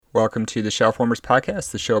Welcome to the Shelfwarmers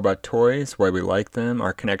Podcast, the show about toys, why we like them,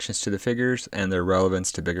 our connections to the figures, and their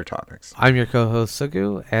relevance to bigger topics. I'm your co-host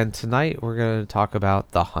Sugu, and tonight we're going to talk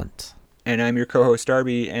about The Hunt. And I'm your co-host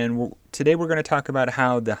Darby, and today we're going to talk about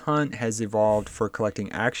how the hunt has evolved for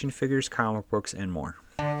collecting action figures, comic books, and more.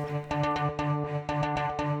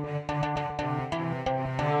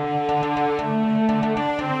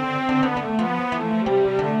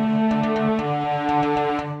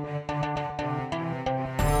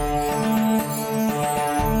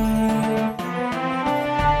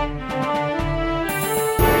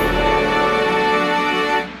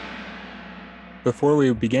 Before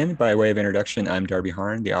we begin, by way of introduction, I'm Darby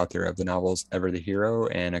Harn, the author of the novels Ever the Hero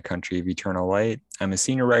and A Country of Eternal Light. I'm a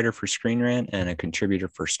senior writer for Screen Rant and a contributor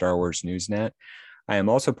for Star Wars Newsnet. I am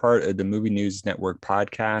also part of the Movie News Network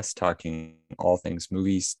podcast, talking all things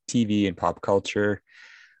movies, TV, and pop culture.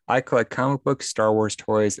 I collect comic books, Star Wars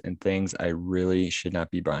toys, and things I really should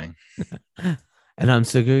not be buying. And I'm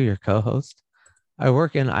Sugu, your co-host. I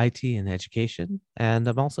work in IT and education, and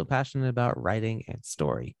I'm also passionate about writing and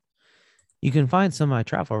story. You can find some of my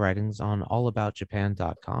travel writings on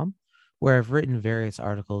allaboutjapan.com, where I've written various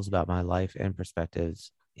articles about my life and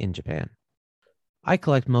perspectives in Japan. I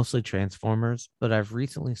collect mostly Transformers, but I've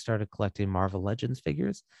recently started collecting Marvel Legends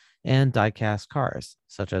figures and die-cast cars,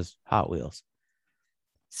 such as Hot Wheels.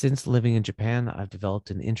 Since living in Japan, I've developed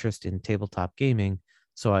an interest in tabletop gaming,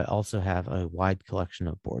 so I also have a wide collection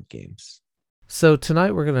of board games. So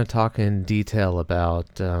tonight we're going to talk in detail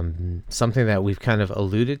about something that we've kind of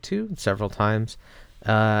alluded to several times.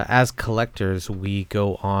 As collectors, we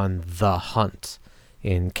go on the hunt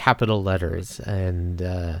in capital letters, and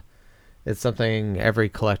it's something every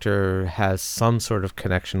collector has some sort of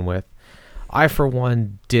connection with. I, for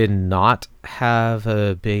one, did not have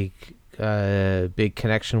a big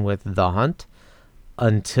connection with the hunt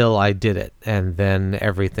until I did it, and then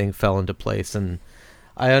everything fell into place, and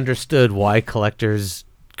I understood why collectors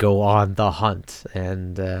go on the hunt.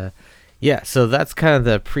 And so that's kind of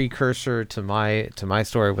the precursor to my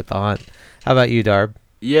story with the hunt. How about you, Darb?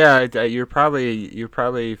 Yeah, you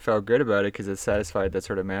probably felt good about it because it satisfied that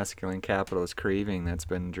sort of masculine capitalist craving that's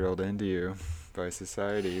been drilled into you by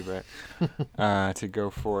society. But to go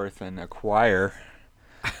forth and acquire,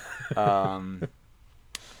 um,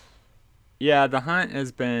 yeah, the hunt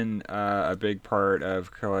has been a big part of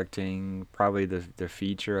collecting. Probably the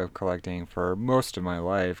feature of collecting for most of my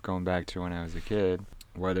life, going back to when I was a kid.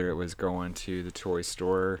 Whether it was going to the toy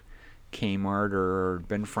store, Kmart, or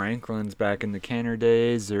Ben Franklin's back in the Kenner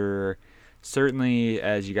days, or certainly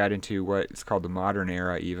as you got into what's called the modern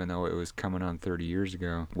era, even though it was coming on 30 years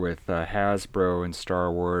ago, with Hasbro and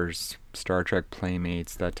Star Wars, Star Trek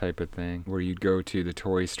Playmates, that type of thing, where you'd go to the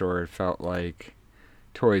toy store, it felt like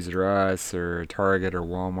Toys R Us or Target or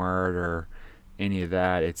Walmart or any of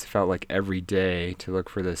that. It's felt like every day to look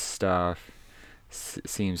for this stuff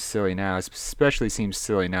seems silly now. Especially seems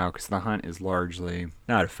silly now because the hunt is largely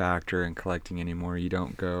not a factor in collecting anymore. You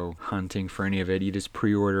don't go hunting for any of it. You just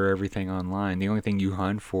pre-order everything online. The only thing you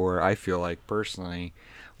hunt for, I feel like personally,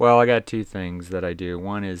 well, I got two things that I do.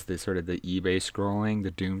 One is the sort of the eBay scrolling,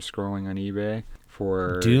 the doom scrolling on eBay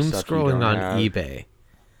for Doom stuff you scrolling don't on have. eBay.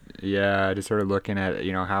 Yeah, just sort of looking at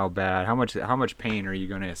how bad, how much pain are you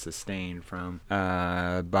going to sustain from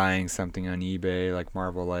buying something on eBay like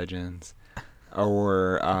Marvel Legends,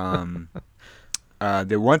 or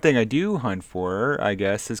the one thing I do hunt for, I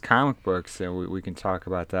guess, is comic books, and we can talk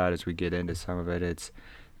about that as we get into some of it.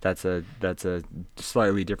 That's a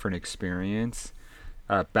slightly different experience.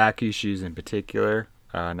 Back issues in particular,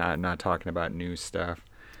 not talking about new stuff.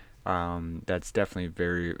 That's definitely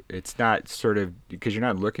very, it's not sort of because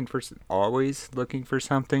you're not always looking for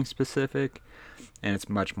something specific, and it's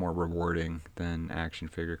much more rewarding than action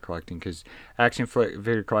figure collecting, because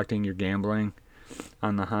figure collecting, you're gambling.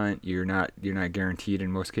 On the hunt, you're not guaranteed.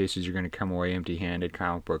 In most cases you're going to come away empty handed.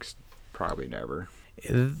 Comic books, probably never.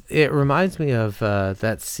 It reminds me of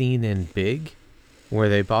that scene in Big where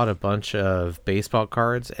they bought a bunch of baseball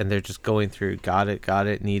cards and they're just going through got it,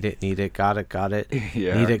 need it, got it,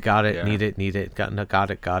 Yeah, need it, got it, yeah. need it,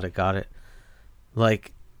 got it.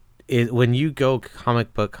 Like when you go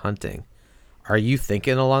comic book hunting, are you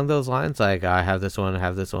thinking along those lines? Like, I have this one,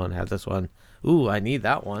 have this one, have this one. Ooh, I need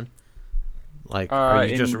that one. Like, are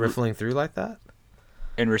you just In riffling through like that?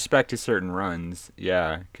 in respect to certain runs,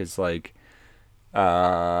 yeah, because like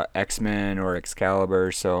X-Men or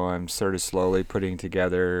Excalibur, so I'm sort of slowly putting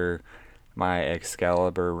together my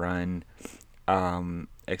Excalibur run.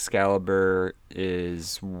 Excalibur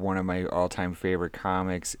is one of my all-time favorite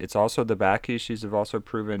comics. It's also, the back issues have also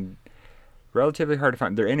proven relatively hard to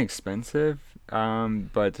find. They're inexpensive,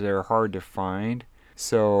 but they're hard to find.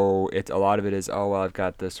 So it's a lot of it is, oh well, I've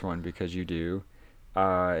got this one because you do,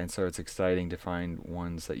 and so it's exciting to find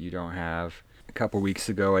ones that you don't have. A couple weeks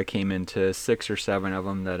ago, I came into 6 or 7 of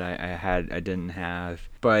them that I didn't have,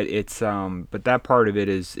 but but that part of it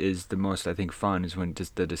is the most, I think, fun is when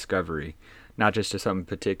just the discovery, not just to something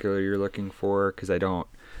particular you're looking for, because I don't,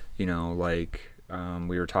 like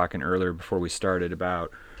we were talking earlier before we started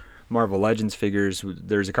about Marvel Legends figures.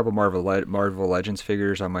 There's a couple Marvel Legends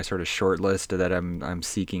figures on my sort of short list that I'm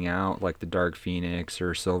seeking out, like the Dark Phoenix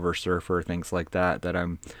or Silver Surfer, things like that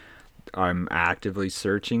I'm actively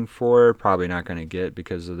searching for. Probably not going to get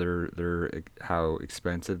because of their how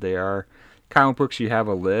expensive they are. Comic books, you have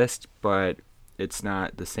a list, but it's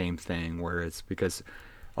not the same thing. Where it's because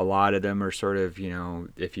a lot of them are sort of,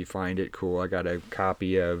 if you find it cool. I got a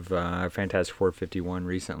copy of Fantastic Four 51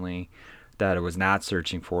 recently that I was not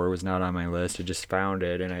searching for. It was not on my list. I just found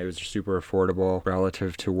it, and it was super affordable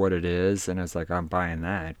relative to what it is, and I was like, I'm buying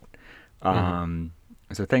that.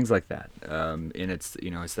 So things like that, and it's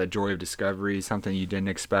that joy of discovery, something you didn't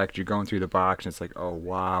expect. You're going through the box, and it's like, oh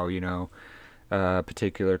wow, a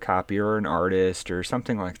particular copy or an artist or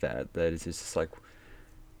something like that. That is just like,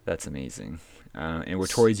 that's amazing. And with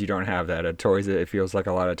toys, you don't have that. At toys, it feels like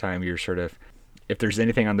a lot of time you're sort of, if there's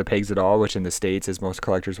anything on the pegs at all, which in the States, as most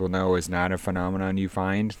collectors will know, is not a phenomenon you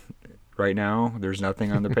find right now. There's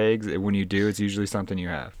nothing on the pegs. When you do, it's usually something you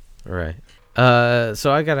have. Right.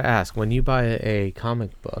 So I gotta ask, when you buy a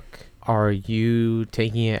comic book, are you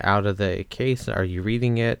taking it out of the case? Are you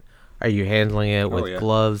reading it? Are you handling it with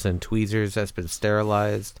gloves and tweezers that's been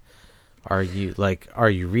sterilized? Are you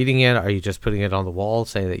reading it? Are you just putting it on the wall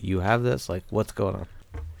saying that you have this? Like, what's going on?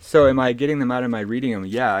 So am I getting them out? Am I reading them?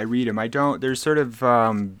 Yeah, I read them. I don't. There's sort of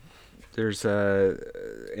as there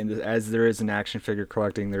is in action figure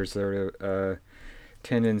collecting, there's sort of a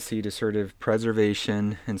tendency to sort of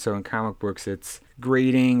preservation, and so in comic books, it's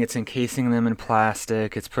grading, it's encasing them in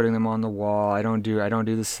plastic, it's putting them on the wall. I don't do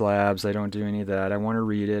the slabs. I don't do any of that. I want to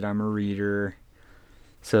read it. I'm a reader.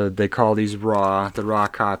 So they call these the raw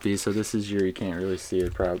copies. So this is you can't really see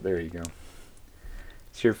it. There you go.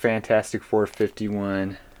 It's your Fantastic Four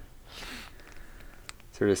 51.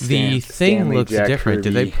 Sort of the thing Stanley looks Jack different.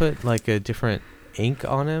 Kirby. Did they put like a different ink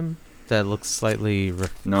on him that looks slightly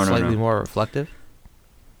no. more reflective?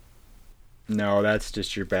 No, that's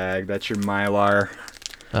just your bag. That's your Mylar.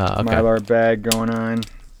 Okay. Mylar bag going on.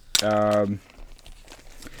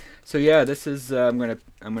 So yeah, this is I'm gonna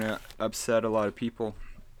upset a lot of people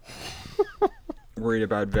worried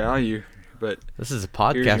about value, but this is a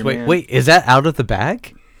podcast. Wait, is that out of the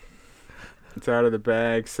bag? It's out of the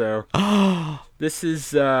bag. So this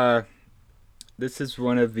is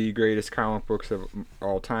one of the greatest comic books of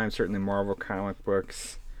all time. Certainly Marvel comic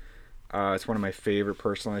books. It's one of my favorite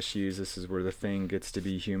personal issues. This is where the Thing gets to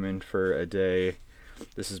be human for a day.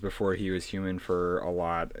 This is before he was human for a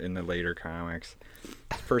lot in the later comics.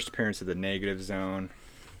 First appearance of the Negative Zone,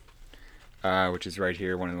 which is right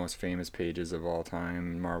here, one of the most famous pages of all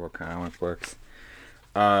time in Marvel comic books.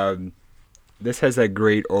 This has that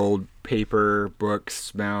great old paper book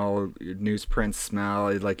smell, newsprint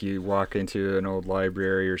smell, like you walk into an old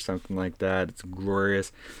library or something like that. It's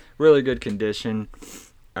glorious. Really good condition.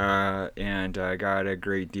 And I got a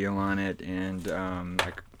great deal on it, and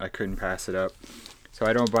I couldn't pass it up. So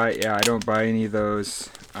I don't buy any of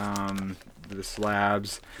those, the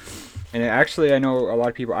slabs. And actually, I know a lot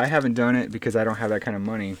of people, I haven't done it because I don't have that kind of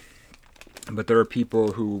money, but there are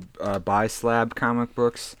people who buy slab comic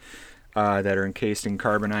books that are encased in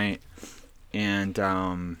carbonite,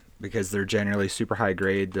 and because they're generally super high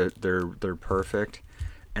grade, they're perfect,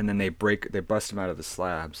 and then they bust them out of the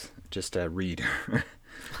slabs just to read.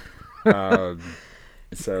 So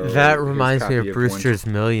that reminds me of Brewster's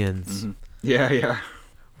Millions. Mm-hmm. Yeah.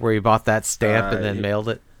 Where he bought that stamp and then mailed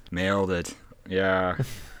it. Mailed it. Yeah.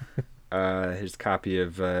 Here's a copy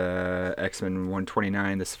of X-Men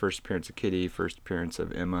 129. This first appearance of Kitty, first appearance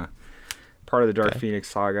of Emma. Part of the Dark Phoenix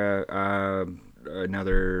saga.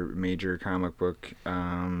 Another major comic book.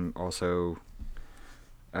 Also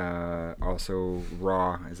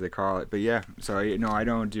Raw, as they call it. But yeah, so I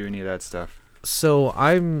don't do any of that stuff. So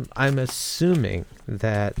I'm assuming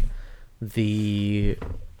that the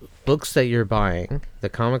books that you're buying, the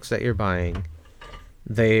comics that you're buying,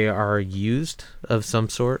 they are used of some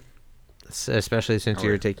sort, especially since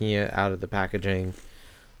you're taking it out of the packaging.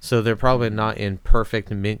 So they're probably not in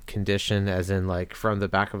perfect mint condition, as in like from the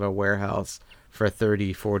back of a warehouse for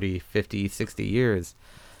 30, 40, 50, 60 years.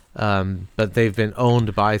 But they've been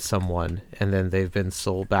owned by someone, and then they've been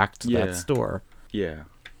sold back to that store. Yeah.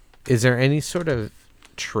 Is there any sort of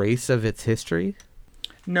trace of its history?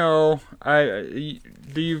 No,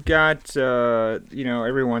 you've got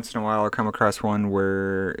every once in a while I'll come across one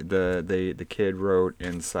where the kid wrote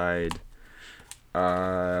inside.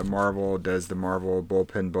 Marvel does the Marvel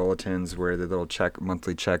bullpen bulletins where the little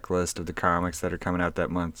monthly checklist of the comics that are coming out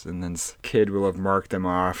that month, and then kid will have marked them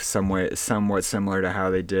off somewhat similar to how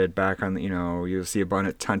they did back on you'll see a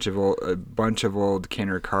bunch of old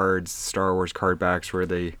Kenner cards, Star Wars card backs where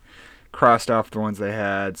they crossed off the ones they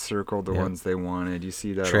had, circled the ones they wanted. You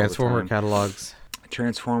see that Transformer all the time. catalogs.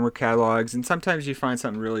 Transformer catalogs, and sometimes you find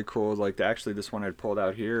something really cool, like this one I pulled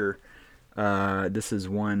out here. This is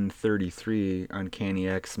 133, Uncanny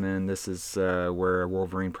X-Men. This is where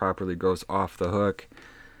Wolverine properly goes off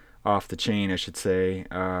the chain, I should say,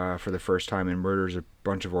 for the first time and murders a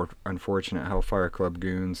bunch of unfortunate Hellfire Club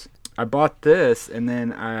goons. I bought this, and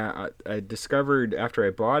then I discovered after I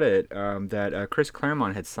bought it that Chris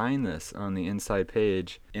Claremont had signed this on the inside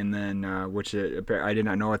page, and then I did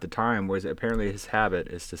not know at the time was apparently his habit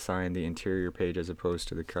is to sign the interior page as opposed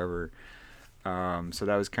to the cover. So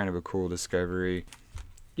that was kind of a cool discovery.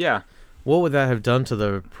 Yeah. What would that have done to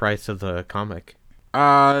the price of the comic?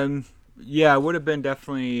 Yeah, it would have been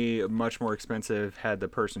definitely much more expensive had the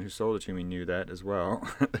person who sold it to me knew that as well.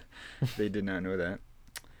 They did not know that.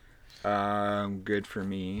 Good for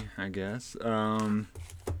me, I guess.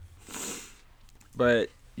 But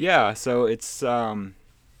yeah, so it's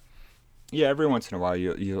yeah, every once in a while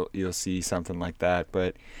you'll see something like that.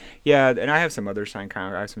 But yeah, and I have some other signed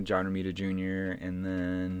comics. I have some John Romita Jr. and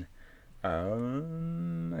then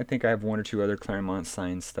I think I have one or two other Claremont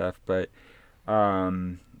signed stuff. But I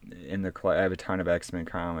have a ton of X-Men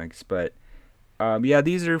comics. But yeah,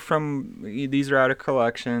 these are out of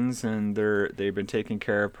collections, and they've been taken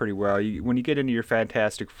care of pretty well. When you get into your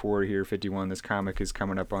Fantastic Four here, 51, this comic is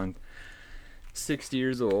coming up on 60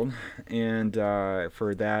 years old, and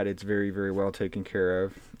for that, it's very, very well taken care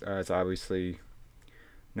of. It's obviously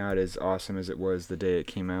not as awesome as it was the day it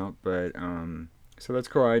came out, but so that's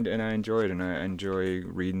cool. I enjoy it, and I enjoy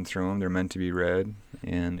reading through them. They're meant to be read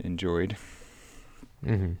and enjoyed.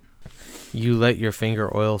 Mm-hmm. You let your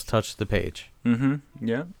finger oils touch the page. Mm-hmm.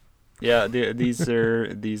 Yeah. Yeah. These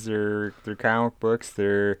are they're comic books.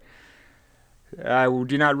 I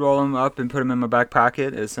do not roll them up and put them in my back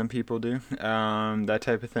pocket as some people do. That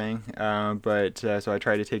type of thing. But so I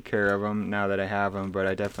try to take care of them now that I have them.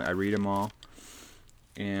 But I read them all,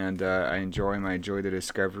 and I enjoy them. I enjoy the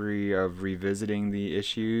discovery of revisiting the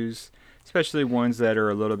issues, especially ones that are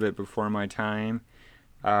a little bit before my time.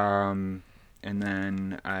 And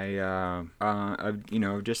then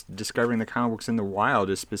just discovering the comic books in the wild,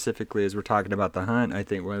 just specifically as we're talking about the hunt. I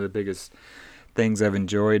think one of the biggest things I've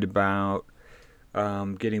enjoyed about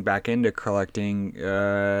getting back into collecting,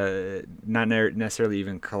 not necessarily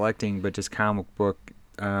even collecting, but just comic book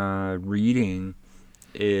reading,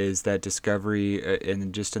 is that discovery in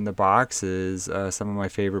the boxes. Some of my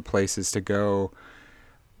favorite places to go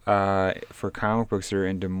for comic books are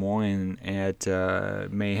in Des Moines at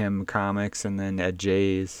Mayhem Comics, and then at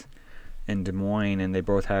Jay's in Des Moines, and they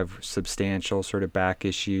both have substantial sort of back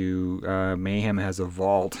issue. Mayhem has a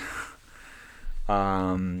vault,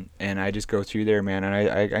 and I just go through there, man, and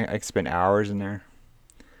I spend hours in there,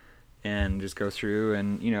 and just go through,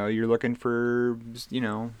 and you're looking for,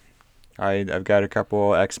 I've got a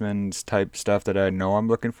couple X-Men type stuff that I know I'm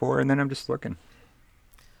looking for, and then I'm just looking.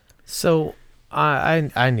 So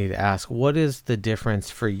I need to ask, what is the difference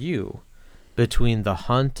for you between the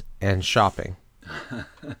hunt and shopping?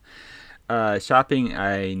 Shopping,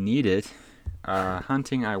 I need it.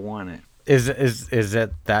 Hunting, I want it. Is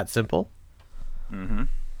it that simple? Mm-hmm.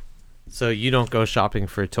 So you don't go shopping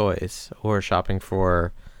for toys or shopping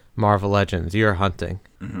for Marvel Legends. You're hunting.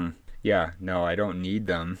 Mm-hmm. Yeah, no, I don't need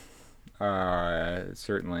them.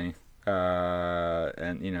 Certainly.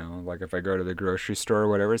 And like if I go to the grocery store or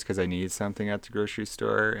whatever, it's because I need something at the grocery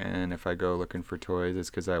store, and if I go looking for toys, it's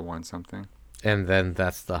because I want something. And then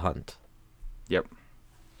that's the hunt. Yep.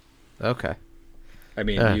 Okay. I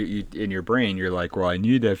mean, you in your brain, you're like, well, I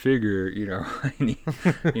need that figure, I need,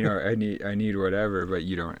 I need whatever, but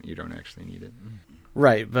you don't actually need it.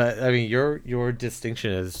 Right, but I mean, your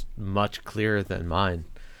distinction is much clearer than mine.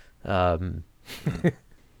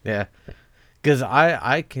 Yeah. Because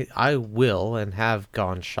I will and have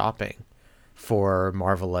gone shopping for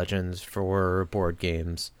Marvel Legends, for board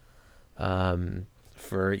games,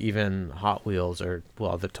 for even Hot Wheels or,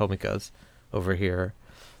 well, the Tomikas over here.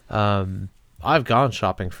 I've gone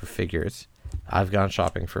shopping for figures. I've gone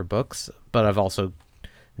shopping for books, but I've also,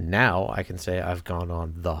 now I can say I've gone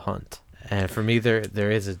on the hunt. And for me,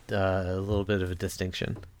 there is a little bit of a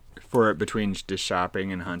distinction. For it between just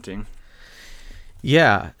shopping and hunting?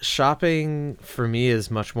 Yeah, shopping for me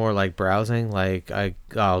is much more like browsing. Like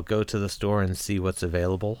I'll go to the store and see what's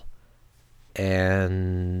available,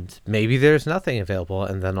 and maybe there's nothing available,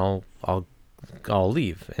 and then I'll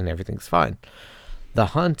leave, and everything's fine. The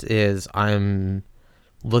hunt is I'm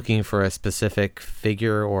looking for a specific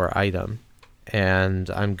figure or item, and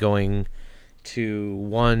I'm going to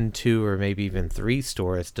one, two, or maybe even three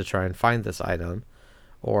stores to try and find this item,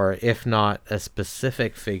 or if not a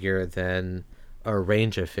specific figure, then a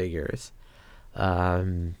range of figures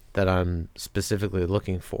that I'm specifically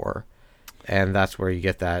looking for, and that's where you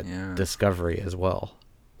get that Yeah. discovery as well.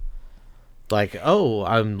 Like, oh,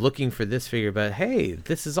 I'm looking for this figure, but hey,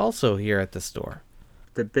 this is also here at the store.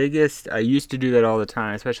 The biggest, I used to do that all the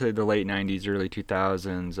time, especially the late 90s, early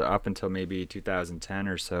 2000s, up until maybe 2010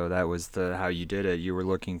 or so. That was the how you did it. You were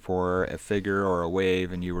looking for a figure or a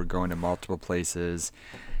wave and you were going to multiple places.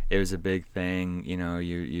 It was a big thing,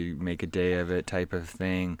 you make a day of it type of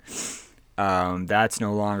thing. That's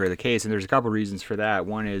no longer the case, and there's a couple reasons for that.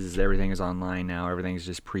 One is everything is online now, everything's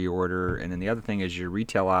just pre-order, and then the other thing is your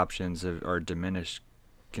retail options are diminished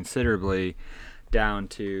considerably down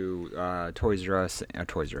to Toys R Us.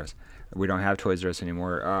 Toys R Us. We don't have Toys R Us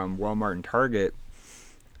anymore. Walmart and Target,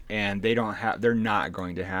 and they don't have. They're not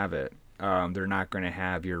going to have it. They're not going to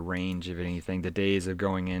have your range of anything. The days of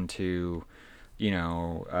going into, you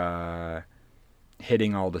know,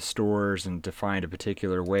 hitting all the stores and to find a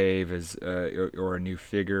particular wave is or a new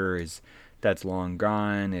figure is that's long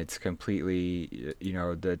gone. It's completely,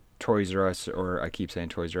 the Toys R Us, or I keep saying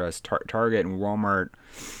Toys R Us, Target and Walmart,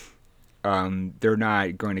 they're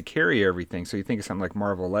not going to carry everything. So you think of something like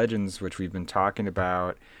Marvel Legends, which we've been talking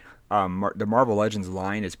about. The Marvel Legends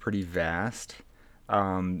line is pretty vast.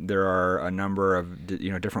 There are a number of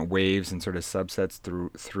different waves and sort of subsets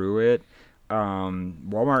through it.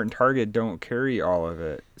 Walmart and Target don't carry all of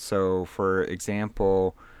it. So, for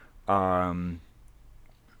example, um,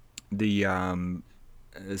 the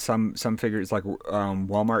some figures like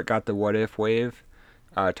Walmart got the What If wave.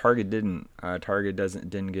 Target didn't. Target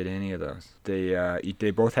didn't get any of those.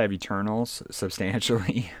 They both have Eternals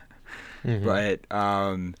substantially, Mm-hmm.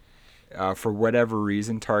 but for whatever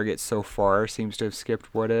reason, Target so far seems to have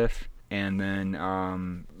skipped What If. And then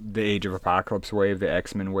the Age of Apocalypse wave, the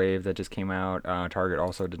X-Men wave that just came out, Target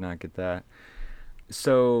also did not get that.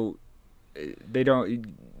 So they don't.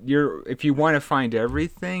 If you want to find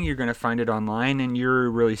everything, you're going to find it online, and you're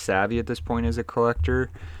really savvy at this point as a collector.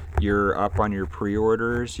 You're up on your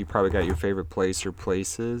pre-orders. You probably got your favorite place or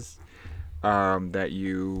places that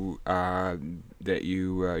you're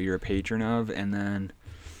a patron of, and then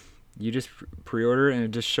you just pre-order and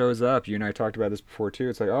it just shows up. You and I talked about this before too.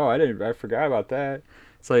 It's like, oh, I forgot about that.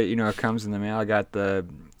 It's like, it comes in the mail. I got the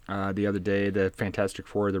other day, the Fantastic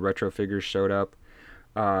Four, the retro figures showed up.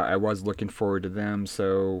 I was looking forward to them,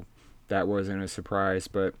 so that wasn't a surprise.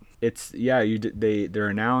 But it's, yeah, they're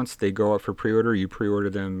announced. They go up for pre-order. You pre-order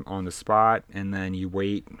them on the spot, and then you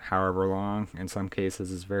wait however long. In some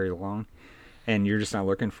cases, it's very long, and you're just not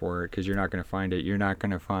looking for it because you're not going to find it. You're not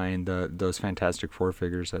going to find those Fantastic Four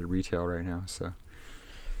figures at retail right now. So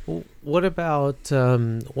What about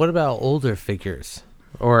older figures?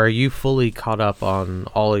 Or are you fully caught up on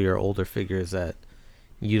all of your older figures that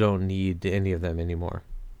you don't need any of them anymore?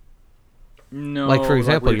 Like, no, for like we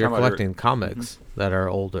example, were you're talking about. collecting comics that are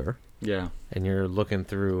older, Yeah, and you're looking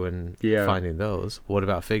through and yeah, finding those. What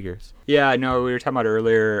about figures? yeah. No, we were talking about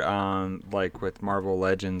earlier. Like with Marvel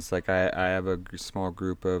Legends, like I have a small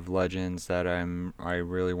group of Legends that I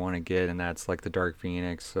really want to get, and that's like the Dark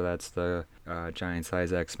Phoenix. So that's the giant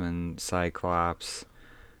size X-Men, Cyclops,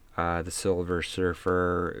 the Silver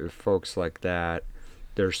Surfer, folks like that.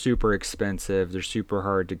 They're super expensive. They're super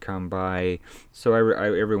hard to come by. So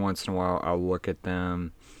every once in a while, I'll look at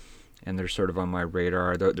them, and they're sort of on my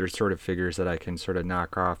radar. They're sort of figures that I can sort of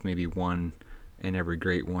knock off maybe one in every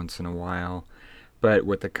great once in a while. But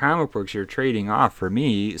with the comic books, you're trading off for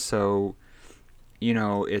me. So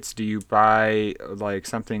it's, do you buy like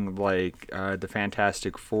something like the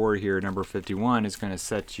Fantastic Four here, number 51, is going to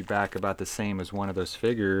set you back about the same as one of those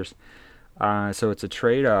figures. So it's a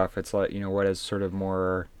trade off. It's like, what is sort of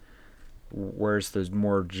more, where's there's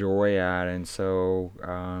more joy at. And so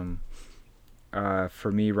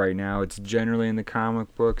for me right now, it's generally in the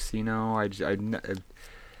comic books.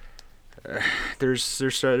 There's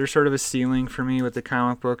sort of a ceiling for me with the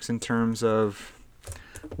comic books in terms of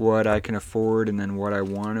what I can afford and then what I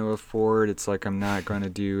want to afford. It's like I'm not going to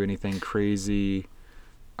do anything crazy,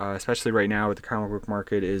 especially right now with the comic book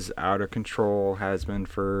market is out of control, has been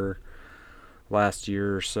for last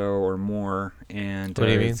year or so or more, and What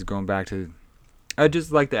do you mean? it's going back to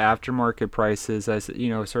just like the aftermarket prices. As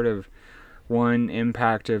sort of one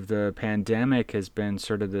impact of the pandemic has been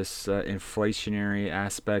sort of this inflationary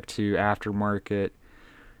aspect to aftermarket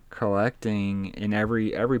collecting. In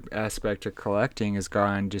every aspect of collecting has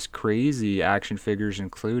gone just crazy, action figures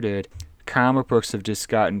included. Comic books have just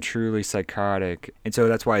gotten truly psychotic, and so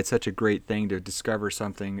that's why it's such a great thing to discover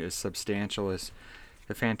something as substantial as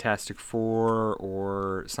the Fantastic Four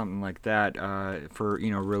or something like that for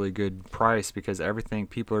really good price, because everything,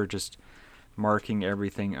 people are just marking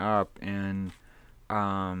everything up. And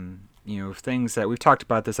things that we've talked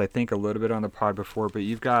about this I think a little bit on the pod before, but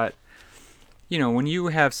you've got, when you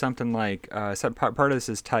have something like part of this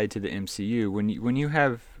is tied to the MCU. When you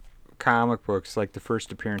have comic books like the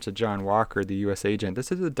first appearance of John Walker, the U.S. agent,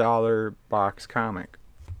 this is a dollar box comic.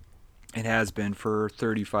 It has been for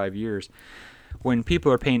 35 years. When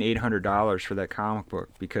people are paying $800 for that comic book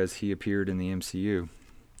because he appeared in the MCU,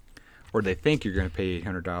 or they think you're going to pay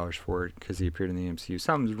 $800 for it because he appeared in the MCU,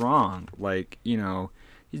 something's wrong. Like,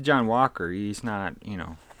 he's John Walker. He's not,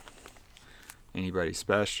 anybody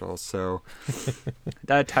special. So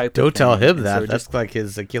that type Don't of thing. tell him And that. so That's like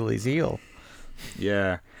his Achilles heel.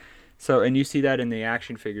 Yeah. So, and you see that in the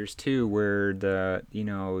action figures too, where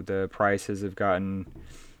the prices have gotten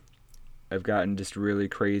just really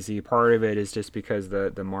crazy. Part of it is just because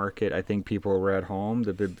the market, I think people were at home.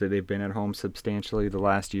 They've been at home substantially the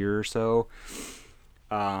last year or so.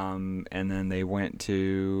 And then they went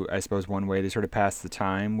to, I suppose one way they sort of passed the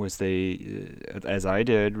time was they, as I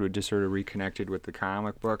did, just sort of reconnected with the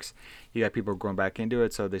comic books. You got people going back into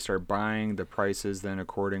it, so they start buying. The prices then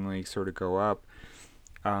accordingly sort of go up.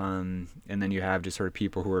 And then you have just sort of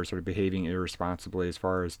people who are sort of behaving irresponsibly as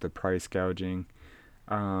far as the price gouging.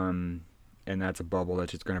 And that's a bubble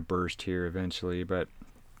that's just going to burst here eventually. But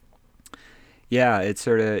yeah, it's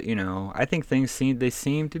sort of, I think things seem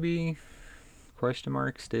to be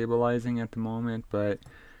stabilizing at the moment, but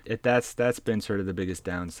that's been sort of the biggest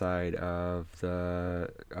downside of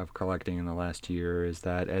collecting in the last year, is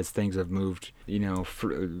that as things have moved,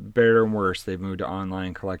 for better and worse, they've moved to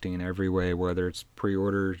online collecting in every way, whether it's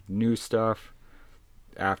pre-order new stuff,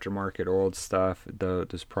 aftermarket old stuff.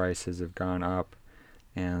 Those prices have gone up,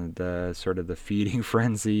 and sort of the feeding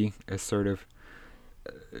frenzy has sort of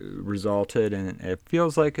resulted, and it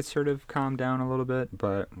feels like it's sort of calmed down a little bit,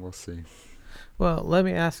 but we'll see. Well, let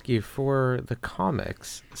me ask you, for the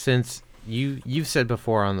comics, since you've said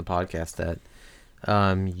before on the podcast that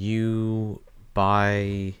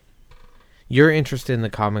you're interested in the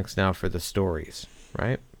comics now for the stories,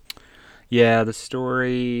 right? Yeah, the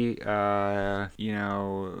story, the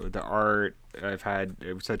art. I've had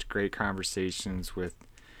such great conversations with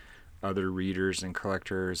other readers and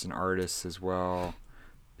collectors and artists as well,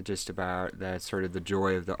 just about that, sort of the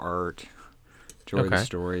joy of the art, of the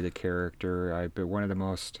story, the character. But one of the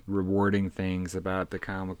most rewarding things about the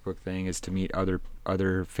comic book thing is to meet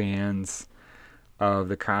other fans of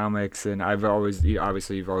the comics. And you've always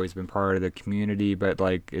been part of the community, but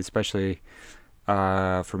like especially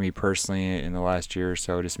for me personally in the last year or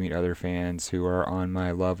so, just meet other fans who are on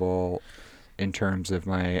my level in terms of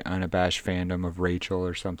my unabashed fandom of Rachel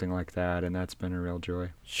or something like that, and that's been a real joy.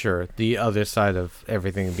 Sure, the other side of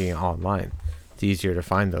everything being online, it's easier to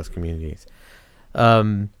find those communities.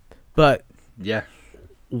 But yeah,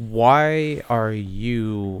 why are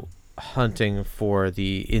you hunting for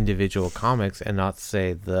the individual comics and not,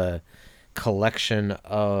 say, the collection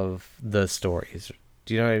of the stories?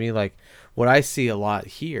 Do you know what I mean? Like, what I see a lot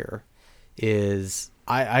here is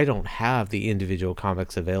I don't have the individual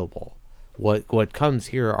comics available. What comes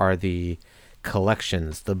here are the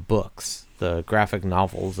collections, the books, the graphic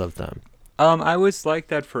novels of them. I was like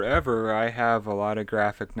that forever. I have a lot of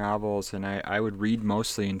graphic novels, and I would read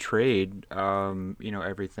mostly in trade,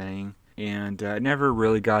 everything. And I never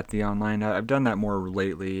really got the online. I've done that more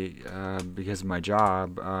lately because of my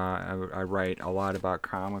job. I write a lot about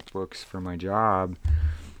comic books for my job.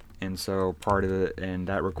 And so part of it, and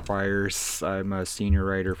that requires, I'm a senior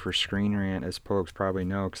writer for Screen Rant, as folks probably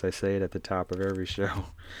know, because I say it at the top of every show.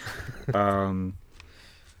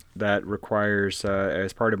 That requires,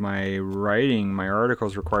 as part of my writing, my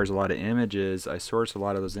articles requires a lot of images. I source a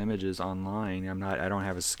lot of those images online. I don't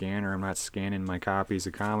have a scanner. I'm not scanning my copies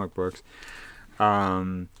of comic books.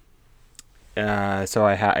 So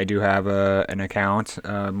I do have an account,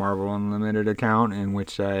 a Marvel Unlimited account, in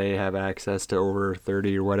which I have access to over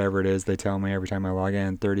 30 or whatever it is. They tell me every time I log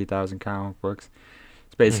in, 30,000 comic books.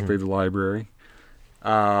 It's basically the library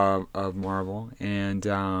of Marvel, and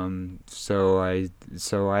so I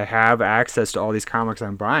have access to all these comics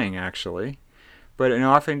I'm buying, actually. But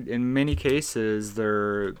in many cases,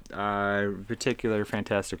 they're particular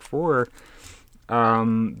Fantastic Four.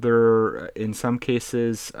 They're in some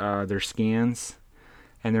cases they're scans,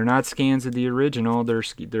 and they're not scans of the original.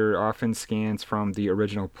 They're often scans from the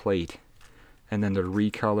original plate, and then they're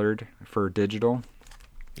recolored for digital.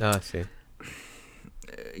 Oh, I see.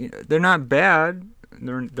 They're not bad.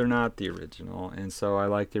 They're not the original, and so I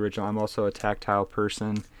like the original. I'm also a tactile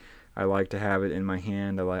person. I like to have it in my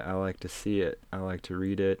hand. I like to see it. I like to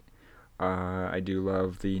read it. I do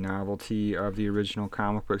love the novelty of the original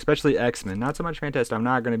comic book, especially X-Men. Not so much Fantastic. I'm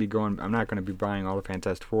not going to be buying all the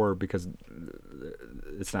Fantastic Four because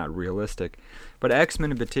it's not realistic. But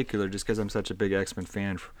X-Men in particular, just because I'm such a big X-Men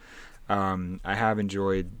fan, I have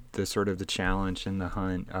enjoyed the sort of the challenge and the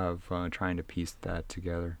hunt of trying to piece that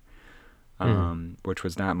together, which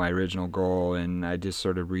was not my original goal. And I just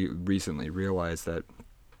sort of recently realized that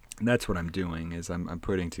that's what I'm doing, is I'm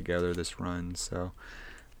putting together this run. So.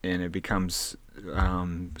 And it becomes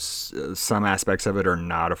some aspects of it are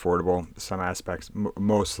not affordable. Some aspects, it's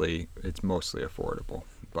mostly affordable,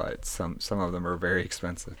 but some of them are very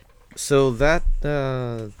expensive. So that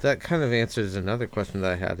kind of answers another question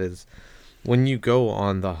that I had, is when you go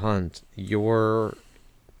on the hunt, you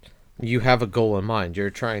have a goal in mind. You're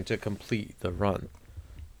trying to complete the run,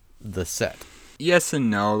 the set. Yes and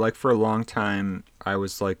no. Like for a long time, I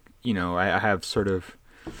was like, I have sort of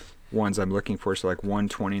ones I'm looking for. So like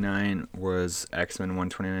 129 was X-Men.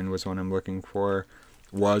 129 was one I'm looking for,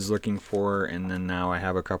 and then now I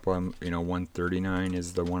have a couple. 139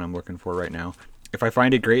 is the one I'm looking for right now. If I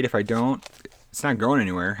find it, great. If I don't, it's not going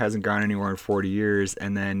anywhere. Hasn't gone anywhere in 40 years.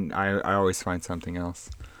 And then I always find something else.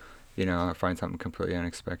 I find something completely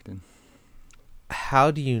unexpected.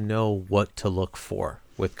 How do you know what to look for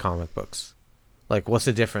with comic books? Like, what's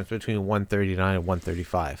the difference between 139 and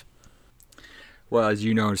 135? Well, as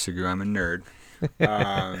you know, Sugu, I'm a nerd.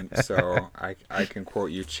 So I can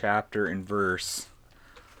quote you chapter and verse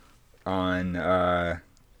on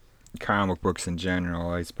comic books in general.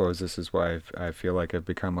 I suppose this is why I feel like I've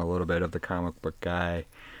become a little bit of the comic book guy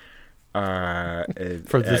For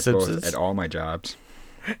The Simpsons? At all my jobs.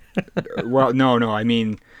 Well, no, I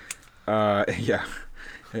mean, yeah,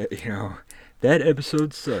 that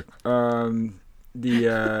episode sucked. I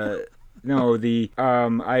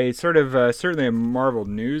sort of certainly a Marvel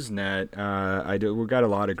Newsnet. We got a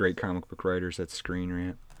lot of great comic book writers at Screen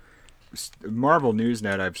Rant. Marvel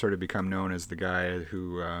Newsnet, I've sort of become known as the guy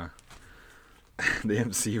who, the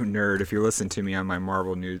MCU nerd. If you listen to me on my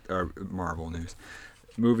Marvel News,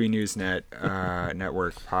 Movie Newsnet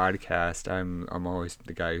network podcast, I'm always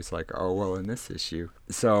the guy who's like, oh well, in this issue.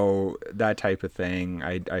 So that type of thing.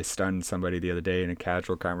 I stunned somebody the other day in a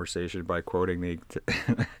casual conversation by quoting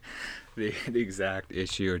the exact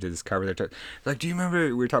issue to this cover. They're like, do you remember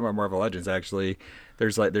we were talking about Marvel Legends? Actually,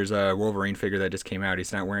 there's a Wolverine figure that just came out.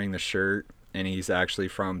 He's not wearing the shirt, and he's actually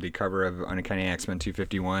from the cover of Uncanny X-Men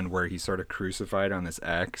 251, where he's sort of crucified on this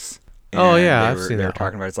X. Oh yeah, I've seen that. They were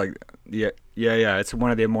talking about it's like yeah. It's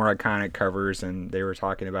one of the more iconic covers, and they were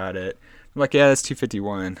talking about it. I'm like, yeah, that's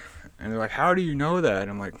 251, and they're like, how do you know that?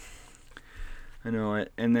 And I'm like, I know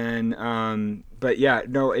it. And then, but yeah,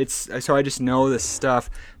 no, so I just know this stuff.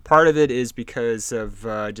 Part of it is because of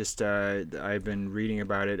I've been reading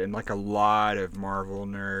about it, and like a lot of Marvel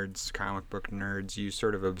nerds, comic book nerds, you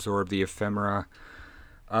sort of absorb the ephemera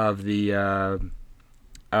of the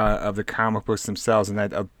comic books themselves, and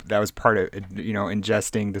that was part of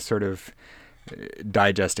ingesting the sort of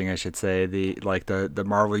digesting, I should say, the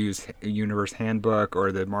Marvel Universe Handbook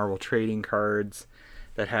or the Marvel trading cards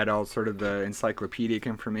that had all sort of the encyclopedic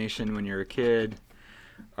information when you're a kid.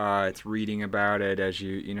 It's reading about it as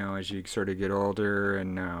you sort of get older,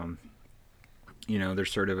 and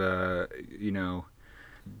there's sort of I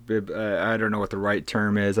don't know what the right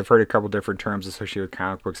term is. I've heard a couple different terms associated with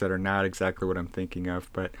comic books that are not exactly what I'm thinking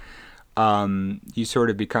of, but you sort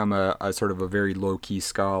of become a sort of a very low-key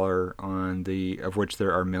scholar of which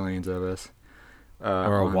there are millions of us.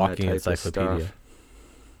 Or a walking encyclopedia.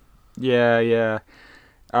 Yeah.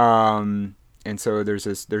 And so there's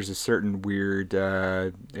a certain weird,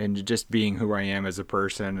 and just being who I am as a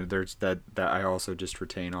person, there's that I also just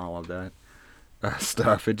retain all of that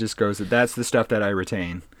stuff. It just goes, that's the stuff that I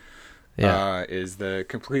retain. Yeah. Is the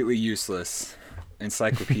completely useless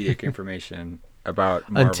encyclopedic information about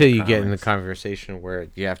Marvel until you comics. Get in the conversation where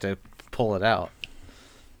you have to pull it out.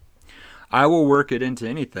 I will work it into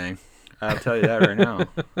anything. I'll tell you that right now.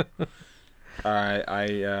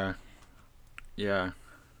 Yeah.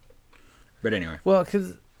 But anyway. Well,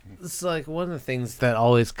 because it's like one of the things that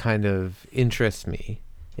always kind of interests me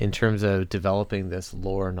in terms of developing this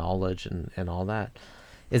lore knowledge and all that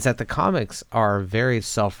is that the comics are very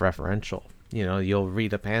self-referential. you'll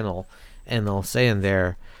read a panel and they'll say in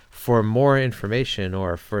there, for more information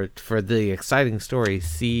or for the exciting story,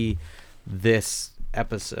 see this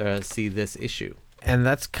episode, see this issue. And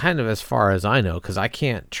that's kind of as far as I know, because I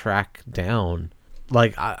can't track down.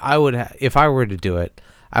 Like I would, if I were to do it,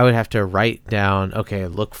 I would have to write down, okay,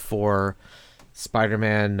 look for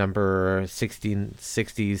Spider-Man number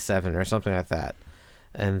 1667 or something like that.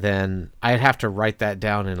 And then I'd have to write that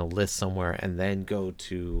down in a list somewhere and then go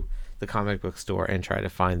to the comic book store and try to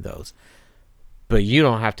find those. But you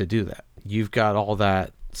don't have to do that. You've got all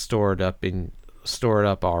that stored up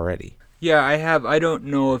already. Yeah, I have. I don't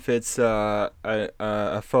know if it's a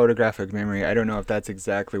photographic memory. I don't know if that's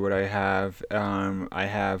exactly what I have. I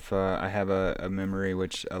have a memory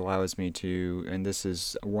which allows me to, and this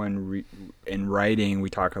is in writing. We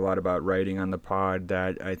talk a lot about writing on the pod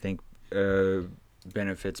that I think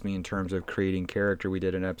benefits me in terms of creating character. We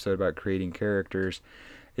did an episode about creating characters.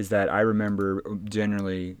 Is that I remember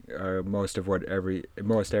generally most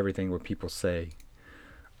everything what people say.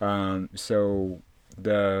 So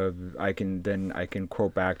I can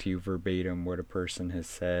quote back to you verbatim what a person has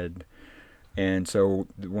said, and so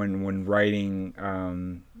when writing,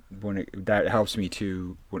 that helps me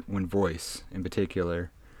too when voice in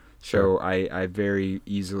particular. Sure. So I very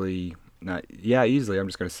easily easily, I'm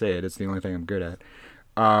just gonna say it. It's the only thing I'm good at.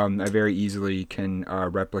 I very easily can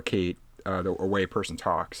replicate the way a person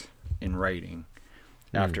talks in writing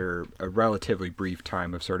after a relatively brief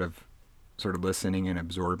time of sort of listening and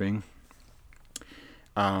absorbing.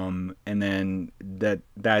 And then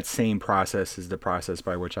that same process is the process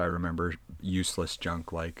by which I remember useless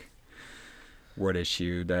junk like what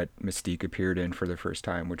issue that Mystique appeared in for the first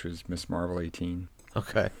time, which was Miss Marvel 18.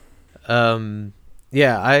 Okay.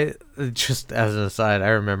 Yeah, I just as an aside, I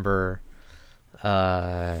remember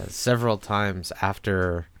several times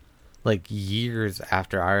after, like years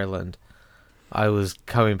after Ireland, I was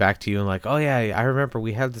coming back to you and like, oh yeah, I remember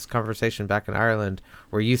we had this conversation back in Ireland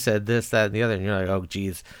where you said this, that, and the other, and you're like, oh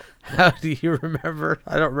geez, how do you remember?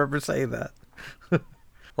 I don't remember saying that.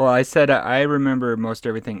 Well, I said I remember most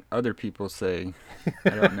everything other people say.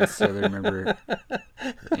 I don't necessarily remember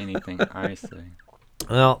anything I say.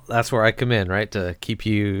 Well, that's where I come in, right? To keep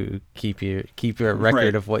your record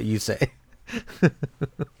right. of what you say.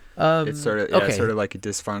 It's sort of okay. Sort of like a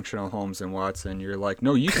dysfunctional Holmes and Watson. You're like,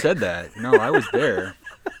 no, you said that. No, I was there.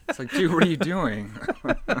 It's like, dude, what are you doing?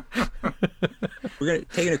 We're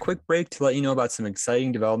taking a quick break to let you know about some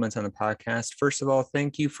exciting developments on the podcast. First of all,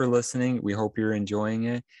 thank you for listening. We hope you're enjoying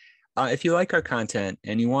it. If you like our content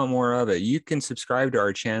and you want more of it, you can subscribe to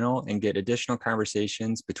our channel and get additional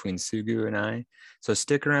conversations between Sugu and I. So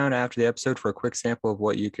stick around after the episode for a quick sample of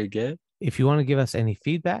what you could get. If you want to give us any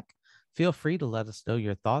feedback, feel free to let us know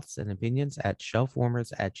your thoughts and opinions at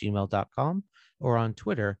shelfwarmers@gmail.com or on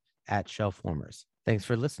Twitter @shelfwarmers. Thanks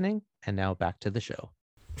for listening, and now back to the show.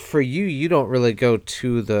 For you, you don't really go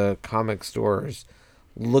to the comic stores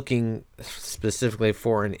looking specifically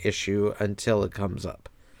for an issue until it comes up.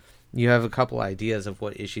 You have a couple ideas of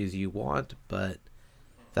what issues you want, but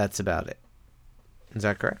that's about it. Is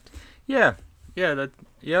that correct? Yeah.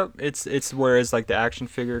 Yep. It's whereas like the action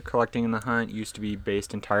figure collecting in the hunt used to be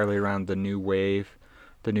based entirely around the new wave,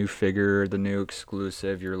 the new figure, the new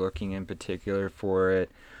exclusive. You're looking in particular for it.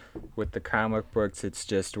 With the comic books, it's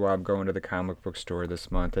just, well, I'm going to the comic book store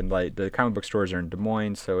this month, and like the comic book stores are in Des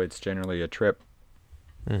Moines, so it's generally a trip.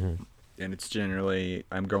 Mm-hmm. And it's generally,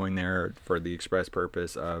 I'm going there for the express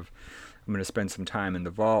purpose of I'm going to spend some time in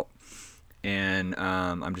the vault, and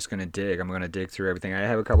I'm just going to dig. I'm going to dig through everything. I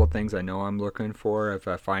have a couple things I know I'm looking for. If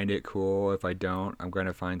I find it, cool. If I don't, I'm going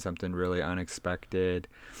to find something really unexpected.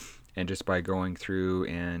 And just by going through,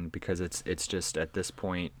 and because it's just at this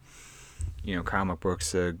point, comic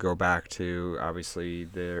books go back to obviously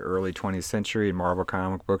the early 20th century, and Marvel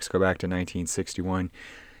comic books go back to 1961.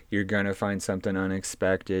 You're going to find something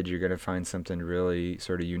unexpected. You're going to find something really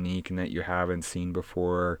sort of unique and that you haven't seen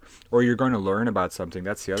before, or you're going to learn about something.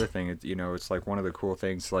 That's the other thing. It's like one of the cool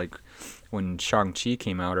things, like when Shang-Chi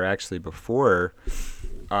came out, or actually before,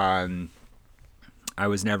 I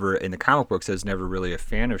was never, in the comic books, I was never really a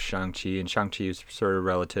fan of Shang-Chi, and Shang-Chi is sort of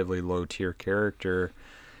relatively low-tier character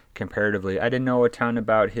comparatively. I didn't know a ton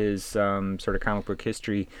about his sort of comic book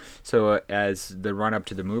history, so as the run-up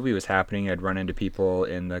to the movie was happening, I'd run into people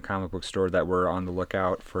in the comic book store that were on the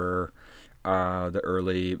lookout for the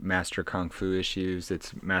early Master Kung Fu issues.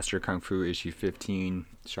 It's Master Kung Fu issue 15,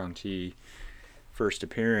 Shang-Chi first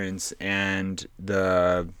appearance, and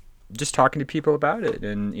just talking to people about it,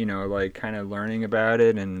 and like kind of learning about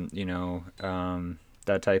it, and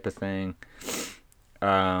that type of thing.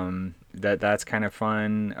 that's kind of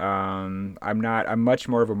fun. I'm much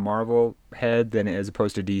more of a Marvel head than as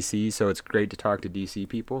opposed to DC, so it's great to talk to DC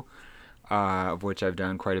people, of which I've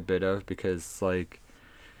done quite a bit of because like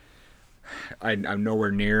I'm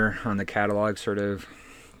nowhere near on the catalog sort of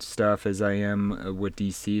stuff as I am with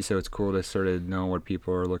DC, so it's cool to sort of know what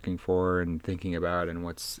people are looking for and thinking about and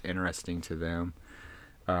what's interesting to them.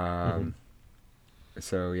 Hmm. Um,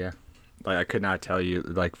 so yeah, like I could not tell you,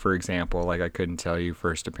 like for example, like I couldn't tell you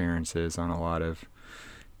first appearances on a lot of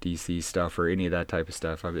DC stuff or any of that type of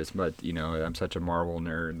stuff. But I'm such a Marvel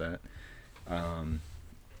nerd that um,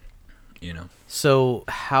 you know. So,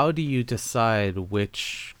 how do you decide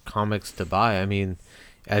which comics to buy? I mean,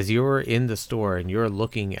 as you're in the store and you're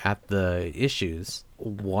looking at the issues,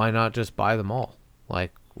 why not just buy them all?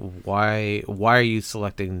 Like, why are you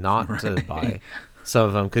selecting not to Right. buy some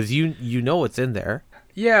of them? Because you know what's in there.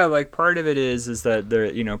 Yeah, like part of it is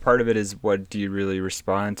that part of it is what do you really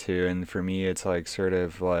respond to, and for me, it's like sort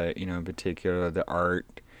of like in particular the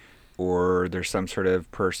art, or there's some sort of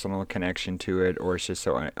personal connection to it, or it's just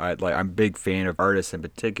so I'm a big fan of artists in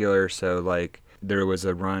particular, so like there was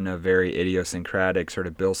a run of very idiosyncratic sort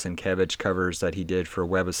of Bill Sienkiewicz covers that he did for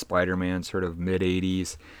Web of Spider-Man, sort of mid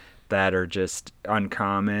 '80s, that are just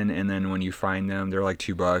uncommon, and then when you find them, they're like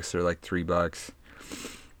 $2, they're like $3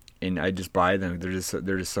 and I just buy them. They're just so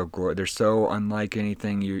they're so unlike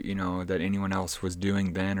anything that anyone else was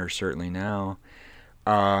doing then or certainly now.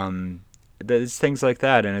 Um, there's things like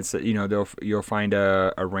that, and it's you'll find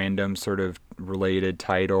a random sort of related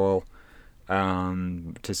title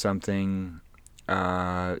to something.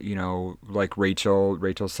 Like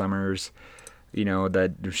Rachel Summers.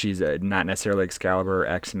 That she's not necessarily Excalibur or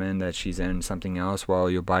X-Men, that she's in something else. Well,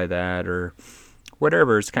 you'll buy that or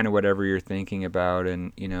whatever. It's kind of whatever you're thinking about,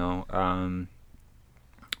 and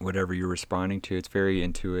whatever you're responding to. It's very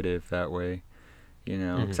intuitive that way,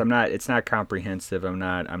 because Hmm. it's not comprehensive. I'm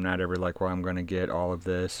not ever like, well, I'm going to get all of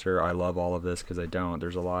this or I love all of this, because I don't.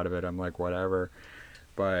 There's a lot of it I'm like, whatever.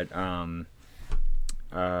 But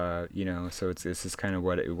so this is kind of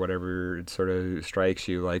whatever it sort of strikes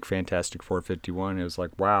you. Like Fantastic 451, it was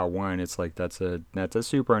like, wow, one, it's like that's a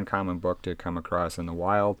super uncommon book to come across in the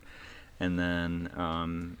wild. And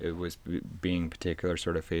then it was being a particular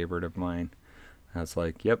sort of favorite of mine. I was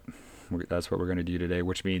like, yep, that's what we're going to do today,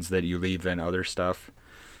 which means that you leave then other stuff,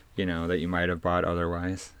 that you might have bought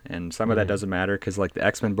otherwise. And some of that Hmm. doesn't matter because, like, the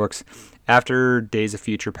X Men books, after Days of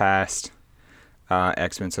Future Past,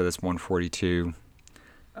 X Men, so that's 142,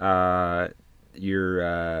 uh, your,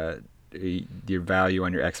 uh, your value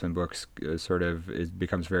on your X Men books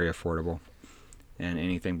becomes very affordable. And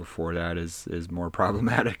anything before that is more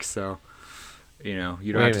problematic. So, you don't Wait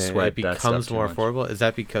have a to minute, it sweat that stuff becomes too more much. affordable. Is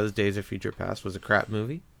that because Days of Future Past was a crap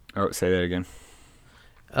movie? Oh, say that again.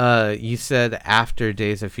 You said after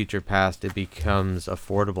Days of Future Past it becomes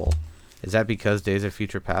affordable. Is that because Days of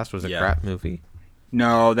Future Past was a Yeah. crap movie?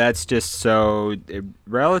 No, that's just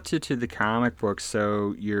relative to the comic book.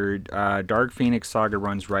 So your Dark Phoenix saga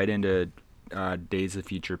runs right into Days of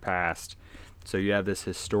Future Past. So you have this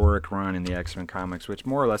historic run in the X Men comics, which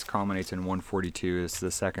more or less culminates in 142. It's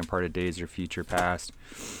the second part of Days of Future Past.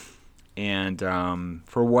 And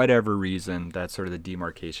for whatever reason, that's sort of the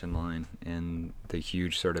demarcation line in the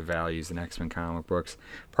huge sort of values in X-Men comic books.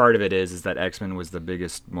 Part of it is that X-Men was the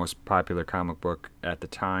biggest, most popular comic book at the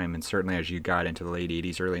time, and certainly as you got into the late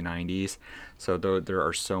 '80s, early '90s. So there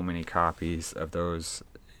are so many copies of those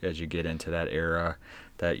as you get into that era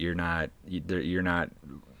that you're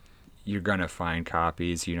gonna find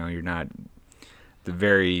copies. You're not the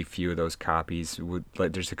very few of those copies would,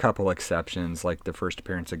 like, there's a couple exceptions, like the first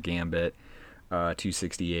appearance of Gambit,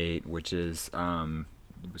 268, which is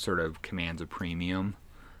sort of commands a premium,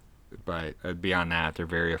 but beyond that they're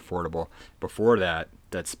very affordable. Before that,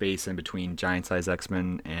 that space in between Giant Size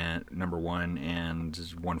X-Men and number 1 and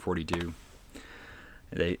 142,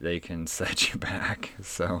 they can set you back.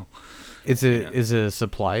 So Is you it know is it a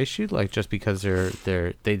supply issue? Like just because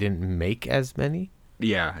they didn't make as many?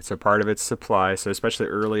 yeah, so part of it's supply. So especially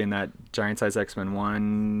early in that Giant Size X-Men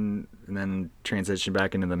 1, and then transition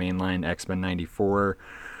back into the mainline X-Men 94,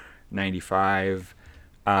 95.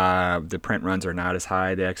 The print runs are not as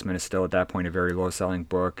high. The X-Men is still at that point a very low selling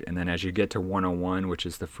book. And then as you get to 101, which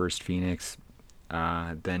is the first Phoenix,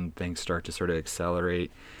 then things start to sort of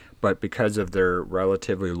accelerate. But because of their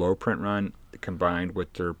relatively low print run, combined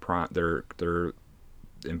with their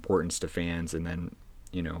importance to fans and then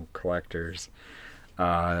collectors,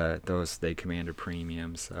 those they command a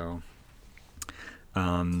premium. So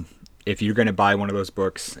um, if you're going to buy one of those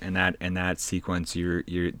books in that sequence, you're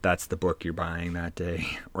that's the book you're buying that day,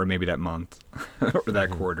 or maybe that month, or that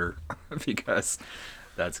Hmm. quarter, because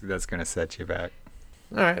That's gonna set you back.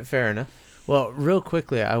 All right, fair enough. Well, real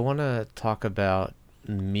quickly, I want to talk about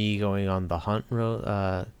me going on the hunt road.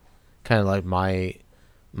 Kind of like my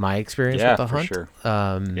experience with Yeah, the for hunt. sure.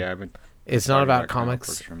 Yeah, I've been It's not talking about comic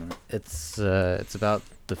books comics. for a minute. It's about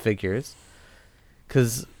the figures.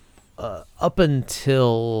 Because up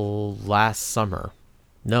until last summer,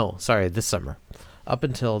 no, sorry, this summer. Up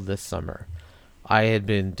until this summer, I had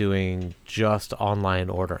been doing just online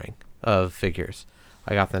ordering of figures.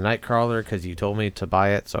 I got the Nightcrawler because you told me to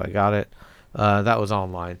buy it, so I got it. That was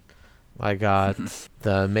online. I got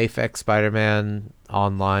the Mafex Spider-Man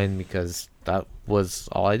online because that was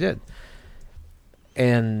all I did.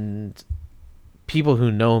 And people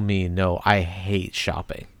who know me know I hate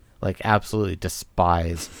shopping. Like, absolutely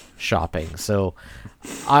despise shopping. So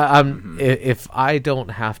if I don't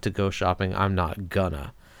have to go shopping, I'm not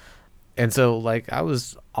gonna. And so, like, I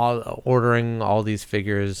was ordering all these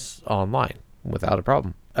figures online without a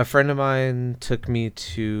problem. A friend of mine took me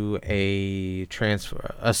to a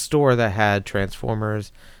store that had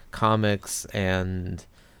Transformers, comics, and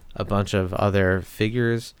a bunch of other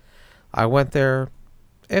figures. I went there.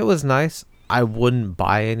 It was nice. I wouldn't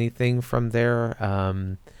buy anything from there.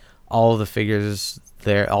 All the figures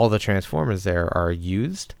there, all the Transformers there are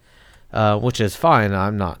used, which is fine.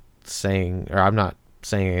 I'm not saying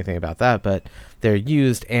anything about that, but they're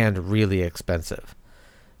used and really expensive.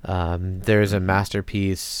 There's a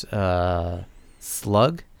Masterpiece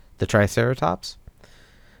Slug, the Triceratops.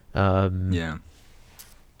 Yeah.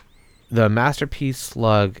 The Masterpiece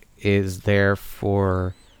Slug is there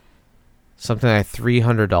for something like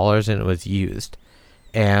 $300, and it was used.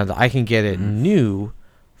 And I can get it new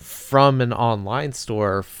from an online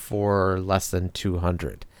store for less than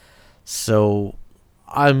 $200. So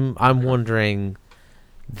I'm wondering,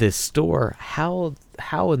 this store, how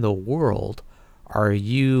in the world are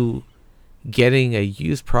you getting a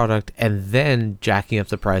used product and then jacking up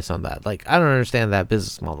the price on that? Like, I don't understand that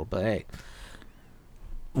business model, but hey,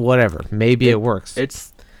 whatever. Maybe it works.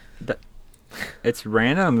 It's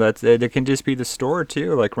random. It can just be the store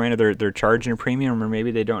too. Like random, they're charging a premium, or maybe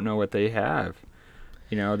they don't know what they have.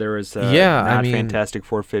 You know, there was Fantastic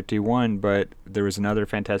Four 51, but there was another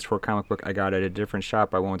Fantastic Four comic book I got at a different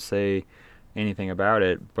shop. I won't say anything about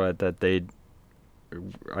it, but that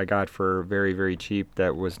I got for very, very cheap.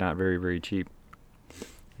 That was not very, very cheap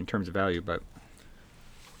in terms of value, but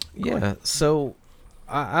yeah. So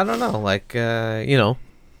I don't know. Like,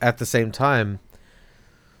 at the same time,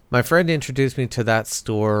 my friend introduced me to that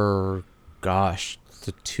store,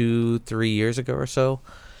 2-3 years ago or so.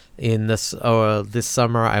 In this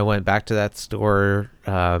summer, I went back to that store.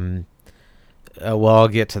 I'll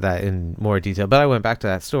get to that in more detail, but I went back to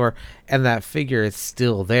that store, and that figure is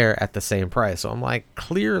still there at the same price. So I'm like,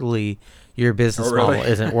 clearly your business model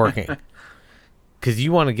isn't working, because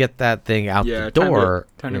you want to get that thing out the door.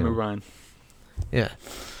 Time to move on. Yeah.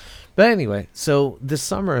 But anyway, so this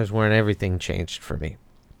summer is when everything changed for me,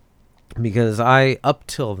 because up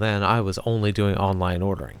till then, I was only doing online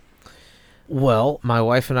ordering. Well, my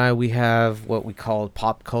wife and I, we have what we call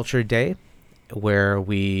Pop Culture Day, where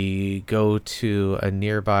we go to a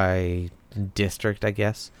nearby district, I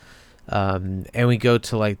guess, and we go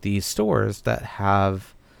to like these stores that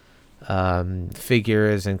have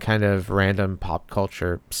figures and kind of random pop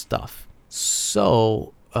culture stuff.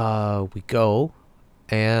 So we go,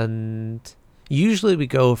 and usually we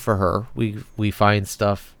go for her. We find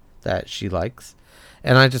stuff that she likes,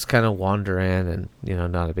 and I just kind of wander in,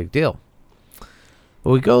 and not a big deal. But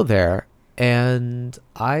we go there, and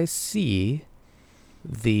I see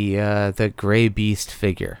the Gray Beast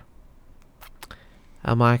figure.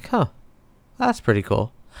 I'm like, huh, that's pretty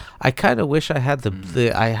cool. I kind of wish I had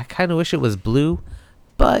I kind of wish it was blue,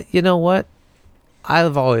 but you know what?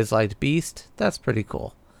 I've always liked Beast. That's pretty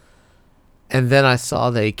cool. And then I saw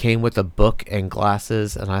they came with a book and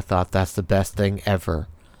glasses, and I thought that's the best thing ever.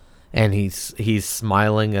 And he's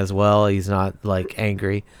smiling as well. He's not like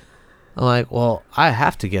angry. I'm like, well, I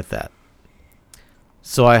have to get that.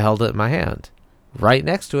 So I held it in my hand. Right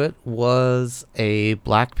next to it was a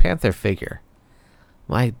Black Panther figure.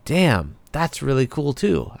 I'm like, damn, that's really cool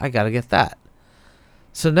too. I gotta get that.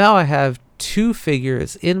 So now I have two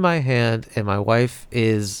figures in my hand, and my wife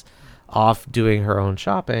is off doing her own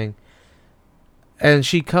shopping. And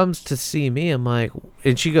she comes to see me. I'm like,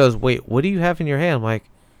 and she goes, wait, what do you have in your hand? I'm like,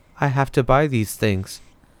 I have to buy these things.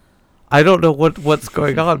 I don't know what's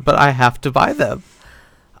going on, but I have to buy them.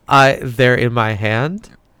 They're in my hand.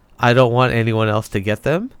 I don't want anyone else to get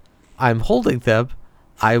them. I'm holding them.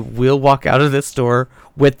 I will walk out of this store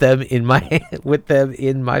with them in my hand, with them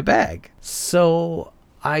in my bag. So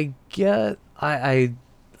I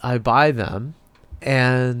buy them,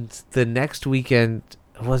 And the next weekend,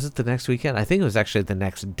 was it the next weekend? I think it was actually the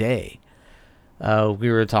next day.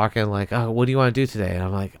 We were talking like, oh, what do you want to do today? And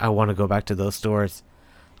I'm like, I want to go back to those stores.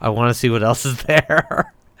 I want to see what else is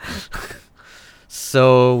there.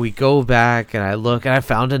 So we go back and I look and I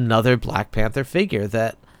found another Black Panther figure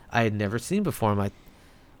that I had never seen before. I'm like,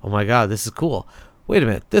 oh my God, this is cool. Wait a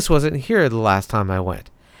minute, this wasn't here the last time I went.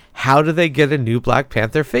 How did they get a new Black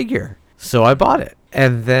Panther figure? So I bought it.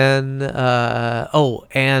 And then, the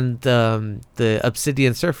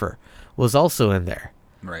Obsidian Surfer was also in there.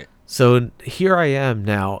 Right. So here I am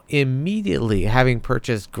now, immediately having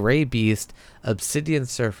purchased Grey Beast, Obsidian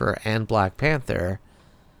Surfer, and Black Panther.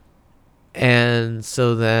 And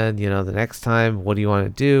so then, the next time, what do you want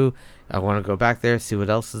to do? I want to go back there, see what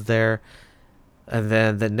else is there. And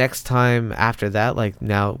then the next time after that, like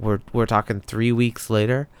now we're talking 3 weeks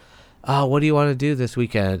later. Oh, what do you want to do this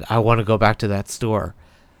weekend? I want to go back to that store.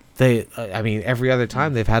 Every other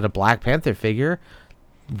time they've had a Black Panther figure.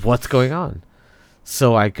 What's going on?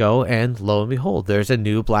 So I go and lo and behold, there's a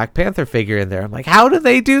new Black Panther figure in there. I'm like, how do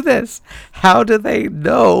they do this? How do they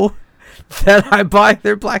know that I buy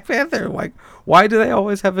their Black Panther? Like, why do they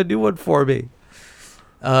always have a new one for me?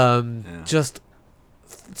 Just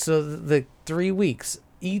so the 3 weeks,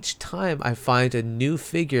 each time I find a new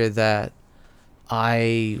figure that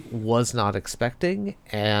I was not expecting,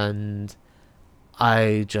 and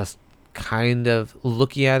I just kind of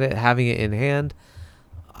looking at it, having it in hand,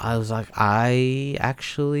 I was like, I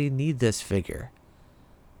actually need this figure.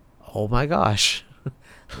 Oh my gosh.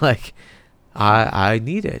 Like, I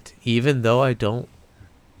need it, even though I don't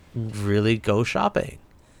really go shopping.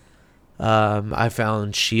 I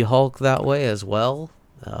found She-Hulk that way as well.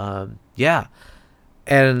 Yeah.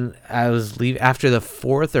 And I was after the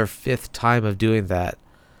 4th or 5th time of doing that,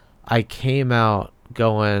 I came out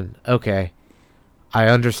going, okay, I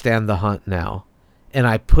understand the hunt now. And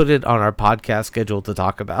I put it on our podcast schedule to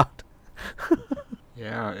talk about.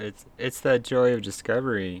 Yeah, it's that joy of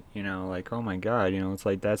discovery, like, oh my God, it's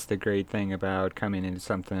like that's the great thing about coming into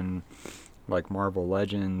something like Marvel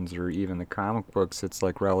Legends or even the comic books. It's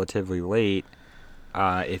like relatively late.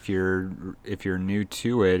 If you're new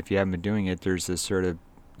to it, if you haven't been doing it, there's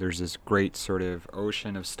this great sort of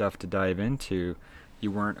ocean of stuff to dive into you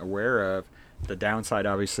weren't aware of. The downside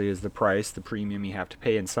obviously is the price, the premium you have to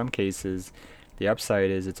pay in some cases. The upside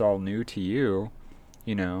is it's all new to you,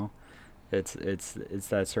 It's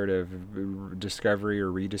that sort of discovery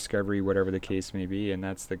or rediscovery, whatever the case may be, and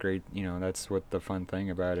that's the great, that's what the fun thing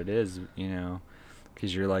about it is,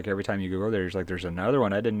 because you're like every time you go there, there's another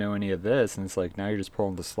one. I didn't know any of this, and it's like now you're just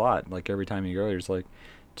pulling the slot. Like every time you go, there's like,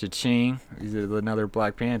 cha-ching, another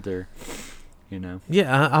Black Panther.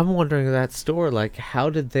 Yeah, I'm wondering that store, like, how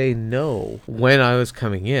did they know when I was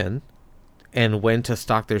coming in and when to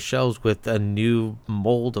stock their shelves with a new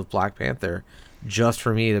mold of Black Panther just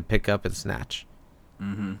for me to pick up and snatch?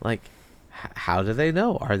 Mm-hmm. Like, how do they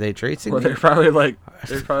know? Are they tracing me? They're probably like,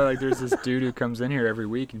 there's this dude who comes in here every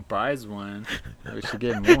week and buys one. We should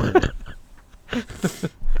get more.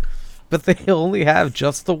 But they only have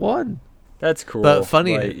just the one. That's cool. But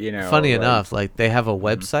funny enough, like they have a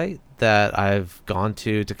website that I've gone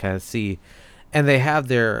to kind of see, and they have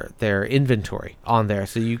their inventory on there,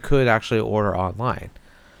 so you could actually order online.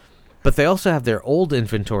 But they also have their old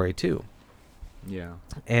inventory too. Yeah.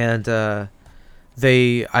 And I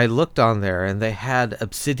looked on there, and they had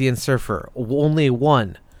Obsidian Surfer, only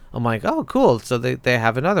one. I'm like, oh, cool. So they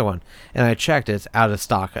have another one. And I checked, it's out of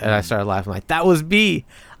stock. And I started laughing like, that was me.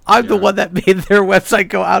 I'm the one that made their website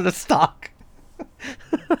go out of stock.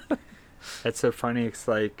 That's so funny. It's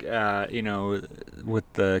like,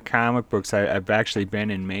 with the comic books, I've actually been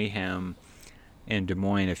in Mayhem in Des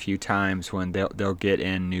Moines a few times when they'll get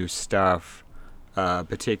in new stuff,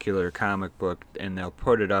 particular comic book, and they'll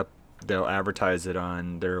put it up, they'll advertise it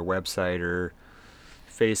on their website or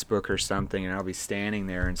Facebook or something, and I'll be standing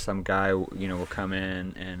there, and some guy, will come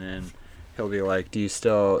in, and then he'll be like, do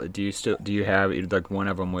you have, like, one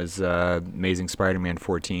of them was Amazing Spider-Man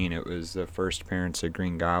 14. It was the first appearance of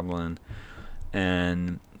Green Goblin,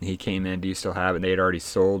 and he came in, do you still have it? And they had already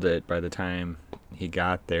sold it by the time he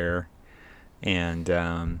got there, and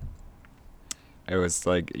it was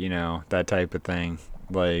like, that type of thing,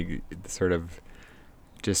 like, sort of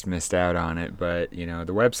just missed out on it. But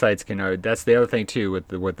the websites can, that's the other thing too with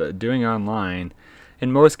the doing online.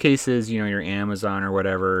 In most cases, your Amazon or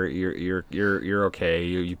whatever, you're okay.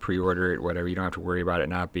 You pre-order it, whatever. You don't have to worry about it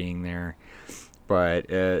not being there.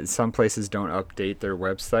 But some places don't update their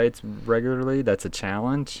websites regularly. That's a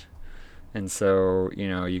challenge. And so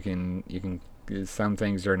you can some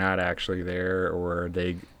things are not actually there, or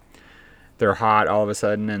they're hot all of a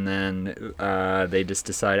sudden, and then they just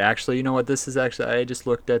decide, actually, you know what, this is actually, I just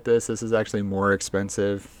looked at this. This is actually more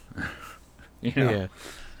expensive. you know, Yeah.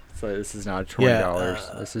 so this is not Yeah.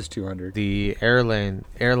 $20. This is 200. The airline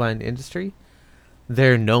industry,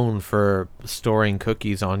 they're known for storing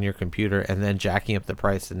cookies on your computer and then jacking up the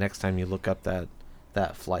price the next time you look up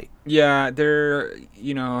that flight. Yeah, they're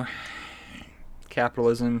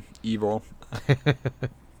capitalism, evil.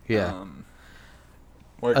 Yeah.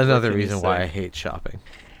 What Another can you reason why say? I hate shopping.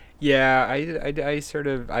 Yeah, I sort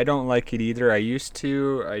of I don't like it either. I used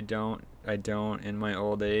to. I don't in my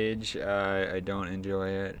old age. I don't enjoy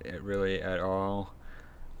it really at all.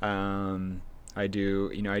 Um, I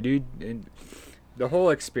do. I do. The whole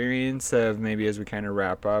experience of, maybe as we kind of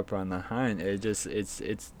wrap up on the hunt,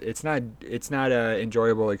 it's not a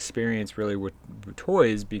enjoyable experience really with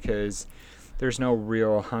toys, because there's no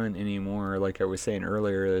real hunt anymore. Like I was saying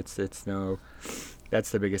earlier, it's no,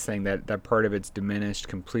 that's the biggest thing, that part of it's diminished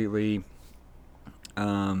completely.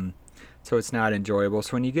 um, so it's not enjoyable.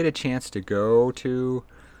 So when you get a chance to go to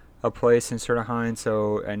a place and sort of hunt,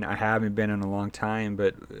 and I haven't been in a long time,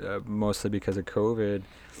 but mostly because of COVID,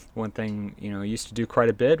 one thing I used to do quite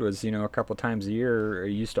a bit was, a couple times a year, I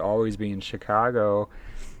used to always be in Chicago.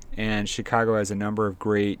 And Chicago has a number of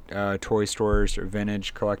great toy stores or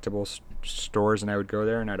vintage collectible stores, and I would go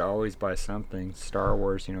there and I'd always buy something Star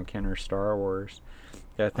Wars, Kenner Star Wars.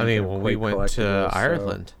 Yeah, I I think they're mean, when we quite went to collectible. So,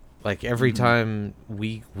 Ireland, like every hmm time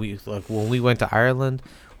we like when we went to Ireland,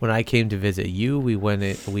 when I came to visit you, we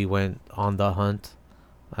went on the hunt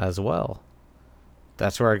as well.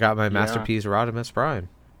 That's where I got my yeah, Masterpiece Rodimus Prime,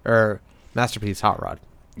 or Masterpiece Hot Rod.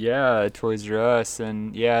 yeah, Toys R Us,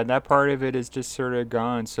 and yeah, that part of it is just sort of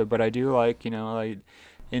gone. So, but I do like, like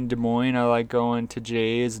in Des Moines, I like going to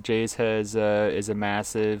Jay's. Jay's has is a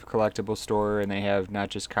massive collectible store, and they have not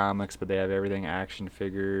just comics, but they have everything: action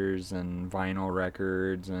figures and vinyl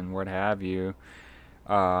records and what have you.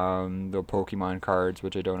 The Pokemon cards,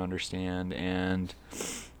 which I don't understand, and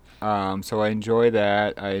so I enjoy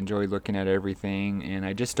that. I enjoy looking at everything, and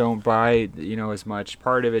I just don't buy, as much.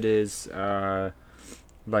 Part of it is.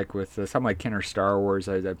 Like with something like Kenner Star Wars,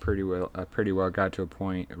 I pretty well got to a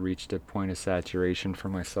point, reached a point of saturation for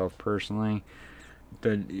myself personally.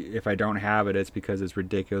 If I don't have it, it's because it's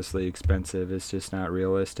ridiculously expensive. It's just not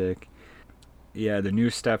realistic. Yeah, the new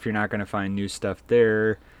stuff, you're not going to find new stuff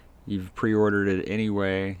there. You've pre-ordered it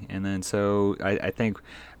anyway, and then so I think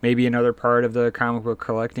maybe another part of the comic book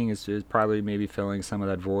collecting is probably maybe filling some of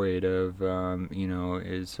that void of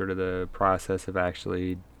is sort of the process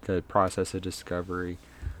of discovery,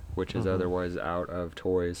 which is Mm-hmm. otherwise out of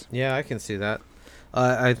toys. Yeah, I can see that.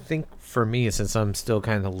 I think for me, since I'm still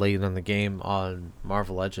kind of late on the game on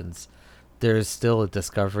Marvel Legends, there's still a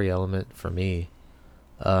discovery element for me.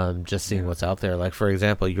 Just seeing Yeah. what's out there. Like for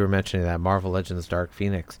example, you were mentioning that Marvel Legends Dark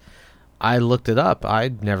Phoenix. I looked it up.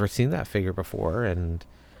 I'd never seen that figure before, and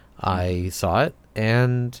hmm I saw it.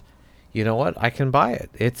 And you know what? I can buy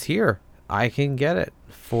it. It's here. I can get it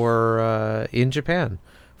for in Japan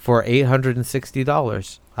for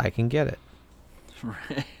 $860. I can get it.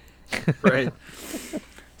 Right. Right.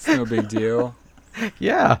 It's no big deal.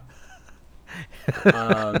 Yeah.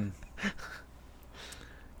 Um,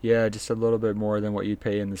 yeah, just a little bit more than what you'd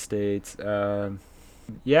pay in the states.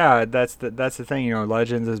 Yeah, that's the thing.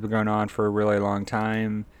 Legends has been going on for a really long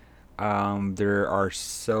time. There are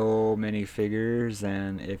so many figures,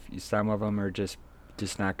 and if some of them are just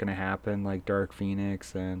not going to happen, like Dark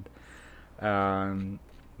Phoenix, and um,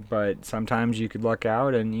 but sometimes you could luck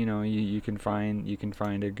out, and you can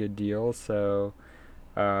find a good deal. So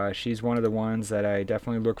she's one of the ones that I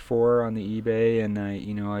definitely look for on the eBay, and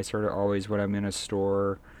I sort of always, when I'm in a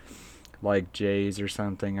store like Jay's or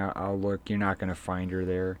something, I'll look. You're not going to find her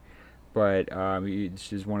there, but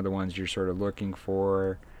she's one of the ones you're sort of looking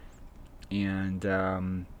for, and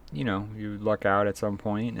you luck out at some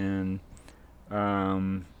point, and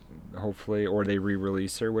um, hopefully, or they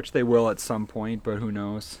re-release her, which they will at some point, but who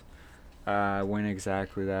knows when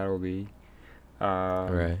exactly that'll be.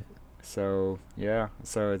 Um, Right. so yeah,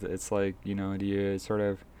 so it's like, do you sort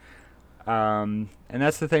of and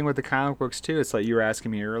that's the thing with the comic books too. It's like you were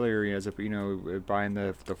asking me earlier, as if buying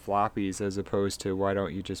the floppies as opposed to why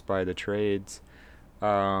don't you just buy the trades?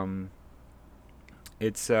 Um,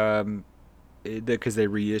 it's because they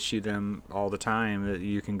reissue them all the time. That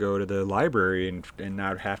you can go to the library and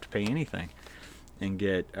not have to pay anything and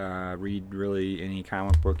get read really any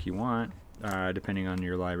comic book you want, depending on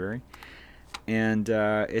your library. And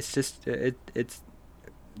it's just it's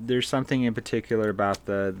there's something in particular about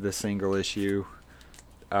the single issue.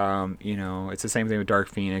 It's the same thing with Dark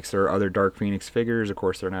Phoenix. There are other Dark Phoenix figures. Of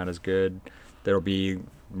course, they're not as good. There'll be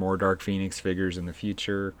more Dark Phoenix figures in the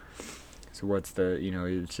future. So what's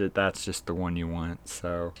the, that's just the one you want.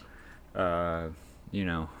 So,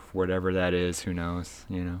 whatever that is, who knows.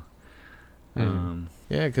 Hmm. Um,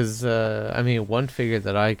 Yeah, because I mean, one figure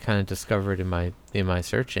that I kind of discovered in my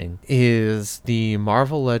searching is the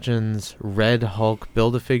Marvel Legends Red Hulk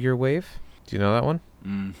Build-A-Figure wave. Do you know that one? It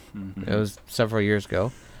mm-hmm. was several years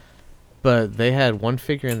ago, but they had one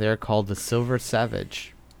figure in there called the Silver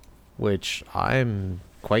Savage, which I'm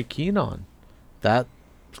quite keen on. That's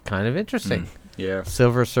kind of interesting. Yeah.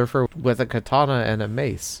 Silver Surfer with a katana and a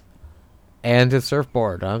mace and a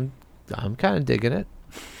surfboard. I'm kind of digging it.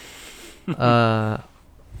 Uh,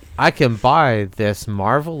 I can buy this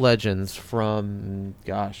Marvel Legends from,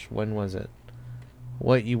 gosh, when was it?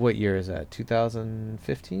 What year is that?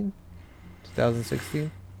 2015?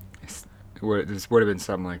 2016? This would have been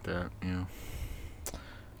something like that.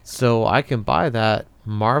 So I can buy that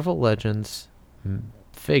Marvel Legends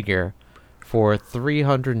figure for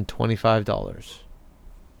 $325.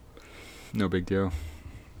 No big deal.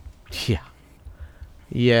 Yeah.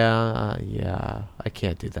 Yeah, I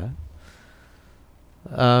can't do that.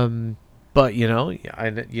 But you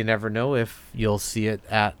never know if you'll see it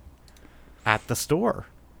at the store.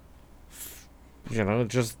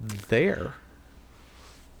 Just there.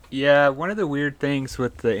 Yeah, one of the weird things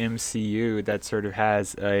with the MCU that sort of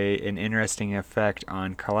has an interesting effect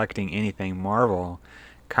on collecting anything Marvel,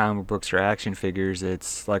 comic books or action figures,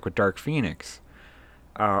 it's like with Dark Phoenix.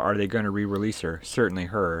 Are they going to re-release her? Certainly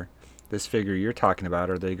her. This figure you're talking about,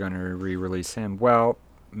 are they going to re-release him? Well,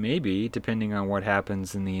 maybe, depending on what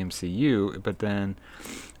happens in the MCU, but then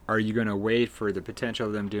are you going to wait for the potential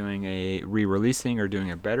of them doing a re-releasing or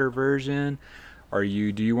doing a better version? Do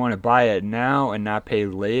you want to buy it now and not pay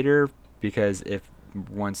later? Because if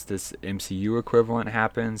once this MCU equivalent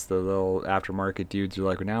happens, the little aftermarket dudes are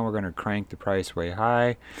like, well, now we're going to crank the price way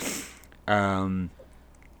high. Um,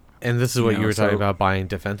 And this is what you were talking so about buying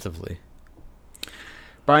defensively.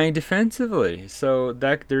 buying defensively. So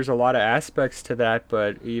that there's a lot of aspects to that,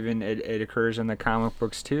 but even it occurs in the comic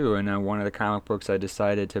books too. And one of the comic books I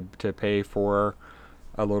decided to pay for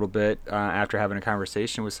a little bit after having a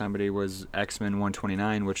conversation with somebody was X-Men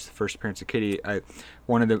 129, which is the first appearance of Kitty. I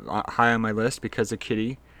wanted to high on my list because of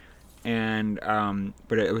Kitty, and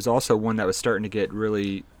but it was also one that was starting to get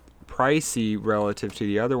really pricey relative to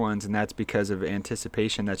the other ones, and that's because of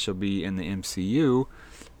anticipation that she'll be in the MCU.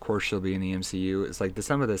 Of course, she'll be in the MCU. It's like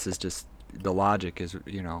some of this is just the logic is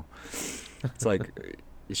it's like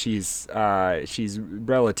she's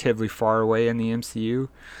relatively far away in the MCU.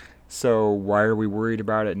 So why are we worried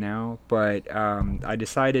about it now? But I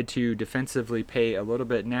decided to defensively pay a little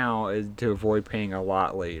bit now to avoid paying a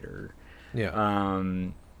lot later. Yeah.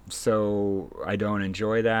 So I don't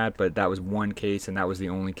enjoy that, but that was one case, and that was the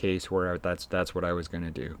only case where that's what I was going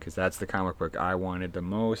to do, because that's the comic book I wanted the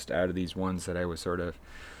most out of these ones that I was sort of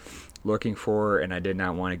looking for, and I did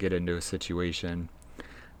not want to get into a situation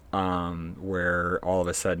where all of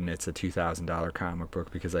a sudden it's a $2,000 comic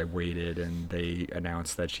book because I waited and they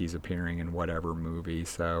announced that she's appearing in whatever movie.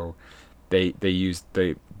 So they used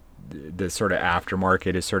the sort of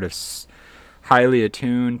aftermarket is sort of highly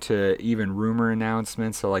attuned to even rumor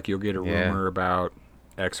announcements. So like you'll get a rumor about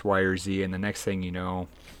X, Y, or Z, and the next thing you know,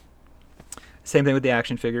 same thing with the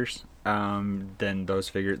action figures. Then those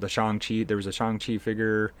figures, the Shang-Chi, there was a Shang-Chi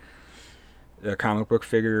figure, a comic book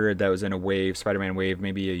figure that was in a wave, Spider-Man wave,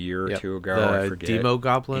 maybe a year or two ago. I forget. Demo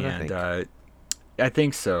Goblin, and, I think. I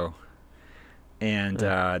think so. And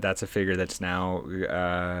that's a figure that's now,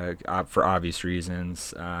 for obvious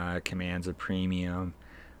reasons, commands a premium.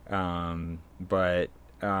 But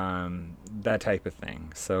that type of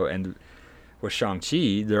thing. So, and with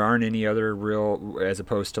Shang-Chi, there aren't any other real, as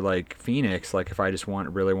opposed to like Phoenix. Like if I just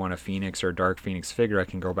really want a Phoenix or a Dark Phoenix figure, I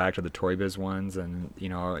can go back to the Toy Biz ones, and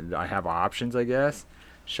I have options, I guess.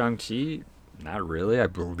 Shang-Chi, not really. I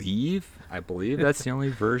believe that's the only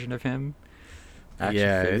version of him. It's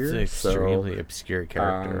an extremely obscure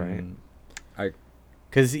character, right?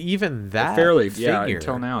 Because even that fairly, figure,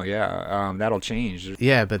 until now, that'll change.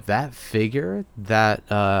 Yeah, but that figure, that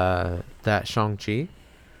Shang-Chi,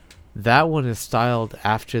 that one is styled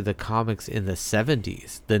after the comics in the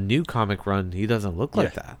 70s. The new comic run, he doesn't look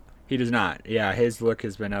like that. He does not. Yeah, his look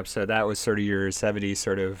has been up. So that was sort of your 70s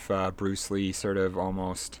sort of Bruce Lee sort of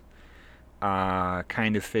almost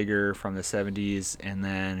kind of figure from the 70s, and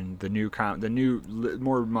then the new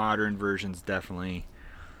more modern versions definitely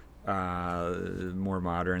more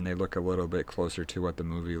modern. They look a little bit closer to what the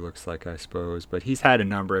movie looks like, I suppose. But he's had a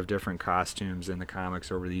number of different costumes in the comics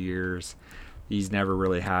over the years. He's never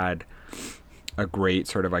really had a great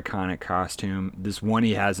sort of iconic costume. This one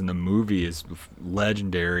he has in the movie is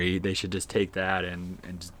legendary. They should just take that and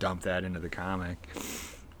just dump that into the comic.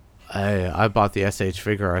 I bought the SH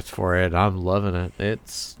figure arts for it. I'm loving it.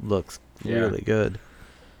 It looks Yeah. really good.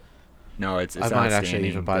 No, I it's might actually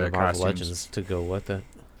outstanding. even buy the Marvel costumes. Legends to go with it.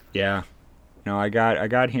 Yeah. No, I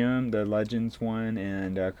got him the Legends one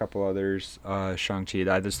and a couple others. Shang-Chi.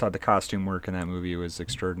 I just thought the costume work in that movie was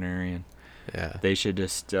extraordinary, and Yeah. they should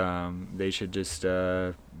just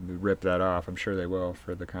rip that off. I'm sure they will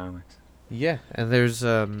for the comics. Yeah, and there's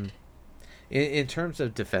in terms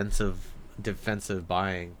of defensive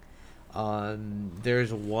buying,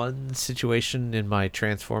 there's one situation in my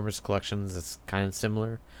Transformers collections that's kind of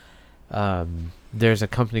similar. There's a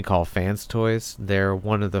company called Fans Toys. They're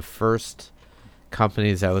one of the first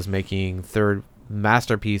companies that was making third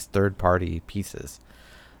party pieces.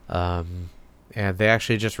 And they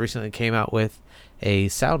actually just recently came out with a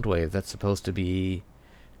Soundwave that's supposed to be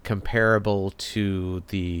comparable to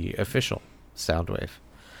the official Soundwave.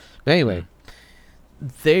 But anyway,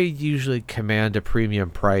 they usually command a premium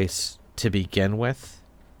price to begin with,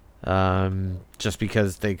 just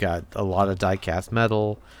because they got a lot of die-cast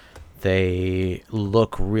metal. They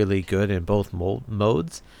look really good in both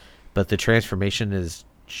modes, but the transformation is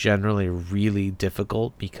generally really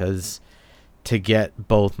difficult because to get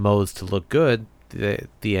both modes to look good, the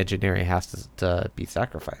engineering has to be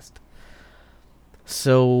sacrificed.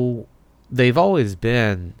 So they've always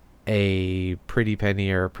been a pretty penny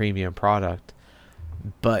or a premium product,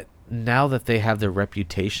 but now that they have the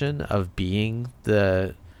reputation of being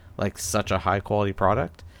such a high quality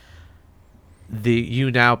product, you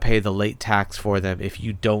now pay the late tax for them if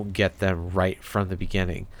you don't get them right from the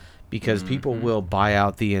beginning, because people will buy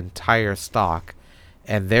out the entire stock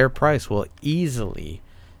and their price will easily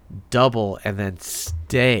double and then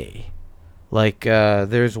stay.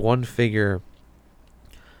 There's one figure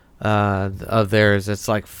of theirs that's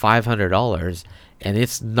like $500 and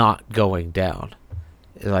it's not going down.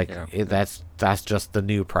 That's just the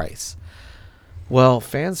new price. Well,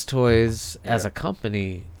 Fans Toys as a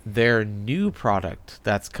company, their new product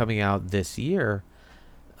that's coming out this year,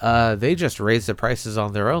 they just raised the prices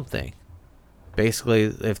on their own thing. Basically,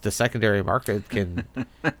 if the secondary market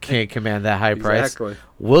can't command that high price,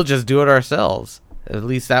 we'll just do it ourselves. At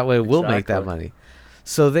least that way we'll make that money.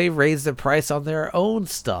 So they raised the price on their own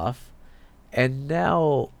stuff, and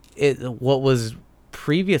now what was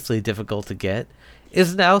previously difficult to get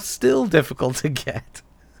is now still difficult to get.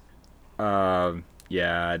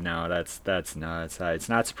 Yeah, no, that's nuts. It's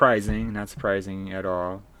not surprising at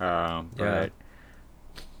all. But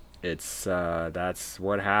it's that's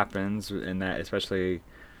what happens in that, especially,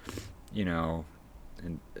 you know,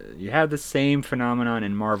 and you have the same phenomenon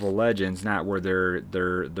in Marvel Legends, not where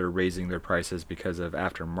they're raising their prices because of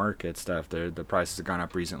aftermarket stuff. The prices have gone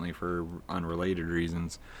up recently for unrelated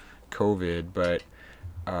reasons, COVID, but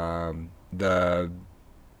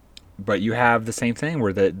you have the same thing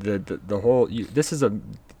where the whole this is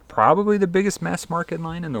probably the biggest mass market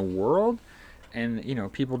line in the world, and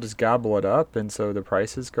people just gobble it up, and so the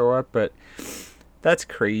prices go up. But that's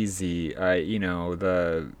crazy.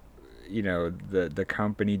 The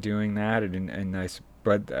company doing that,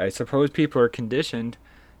 but I suppose people are conditioned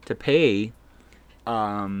to pay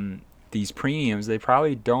these premiums. They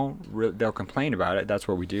probably don't. They'll complain about it. That's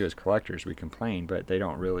what we do as collectors. We complain, but they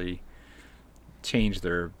don't really change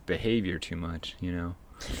their behavior too much.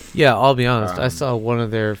 Yeah, I'll be honest. I saw one of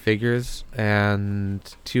their figures and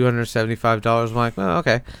 $275. I'm like, well,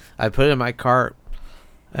 okay. I put it in my cart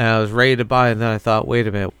and I was ready to buy, and then I thought, wait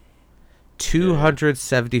a minute,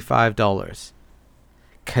 $275.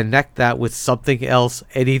 Connect that with something else,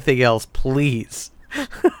 anything else, please.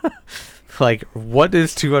 What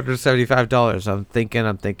is $275? I'm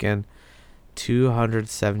thinking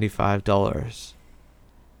 $275.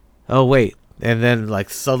 Oh wait. And then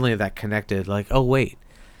suddenly that connected, oh wait,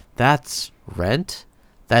 that's rent,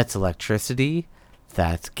 that's electricity,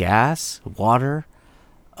 that's gas, water.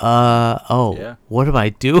 What am I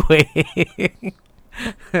doing?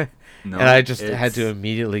 No, and I just had to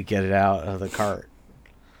immediately get it out of the cart.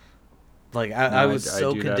 I was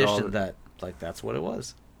so conditioned that that's what it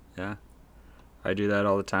was. Yeah, I do that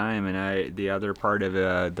all the time. And the other part of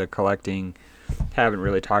the collecting, haven't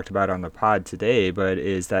really talked about on the pod today, but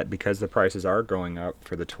is that because the prices are going up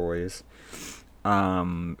for the toys,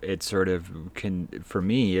 it sort of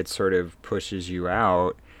pushes you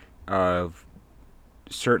out of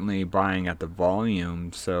certainly buying at the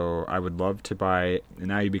volume. So I would love to buy, and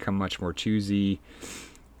now you become much more choosy.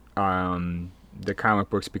 The comic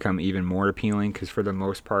books become even more appealing because for the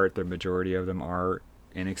most part, the majority of them are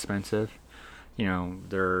inexpensive.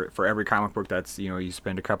 they're for every comic book that's you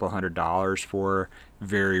spend a couple $100 for.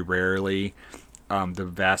 Very rarely, the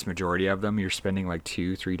vast majority of them you're spending like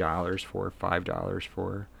 $2-3 for, $5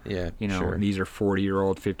 for. Yeah, And sure. these are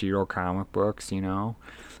 40-year-old, 50-year-old comic books.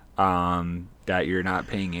 That you're not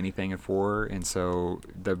paying anything for, and so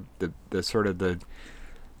the sort of the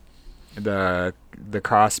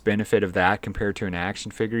cost benefit of that compared to an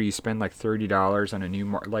action figure, you spend like $30 on a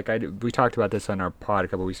new we talked about this on our pod a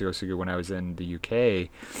couple weeks ago when I was in the UK,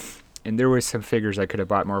 and there was some figures I could have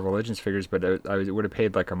bought, Marvel Legends figures, but I would have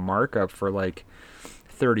paid like a markup for like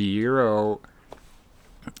 €30,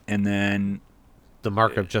 and then The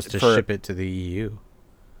markup just to ship it to the EU.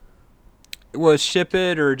 Well, ship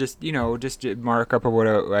it or just just markup of what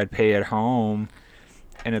I'd pay at home,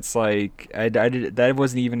 and it's like I did, that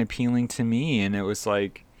wasn't even appealing to me, and it was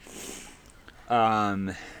like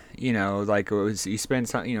like it was, you spend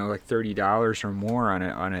something like $30 or more on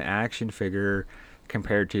an action figure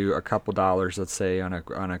compared to a couple dollars, let's say, on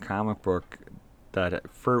a comic book that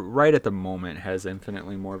for right at the moment has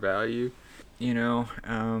infinitely more value.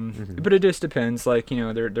 But it just depends. Like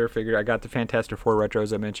they're figured. I got the Fantastic Four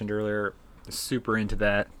retros I mentioned earlier. Super into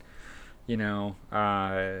that.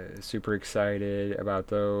 Super excited about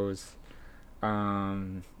those.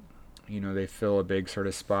 They fill a big sort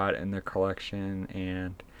of spot in the collection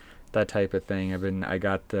and that type of thing. I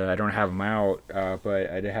don't have them out,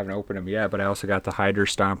 but I haven't opened them yet. But I also got the Hydra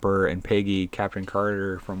Stomper and Peggy Captain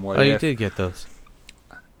Carter from What Oh, If. you did get those.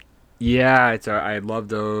 Yeah, I love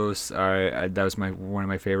those. That was one of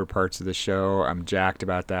my favorite parts of the show. I'm jacked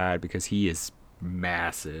about that because he is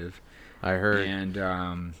massive. I heard.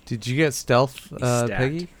 And did you get Stealth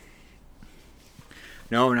Peggy?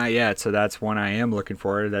 No, not yet. So that's one I am looking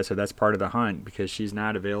for. So that's part of the hunt because she's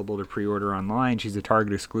not available to pre-order online. She's a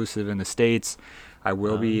Target exclusive in the States. I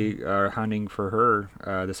will be hunting for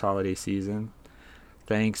her this holiday season.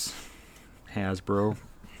 Thanks, Hasbro.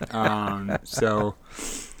 So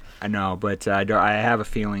I know, but I have a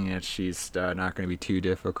feeling that she's not going to be too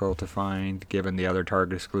difficult to find, given the other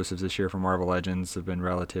Target exclusives this year for Marvel Legends have been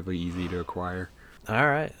relatively easy to acquire. All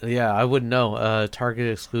right. Yeah, I wouldn't know.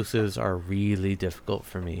 Target exclusives are really difficult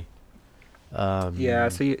for me. Yeah,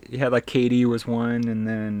 so you had like Katie was one, and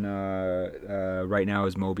then right now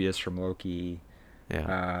is Mobius from Loki.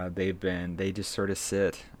 Yeah. They just sort of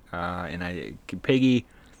sit, and Peggy,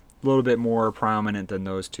 a little bit more prominent than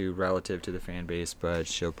those two relative to the fan base, but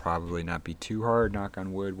she'll probably not be too hard. Knock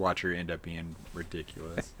on wood. Watch her end up being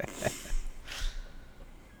ridiculous.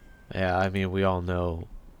 Yeah, I mean, we all know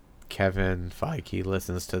Kevin Feige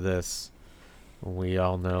listens to this. We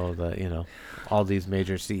all know that all these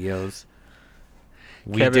major CEOs.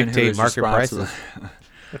 We Kevin, dictate market prices.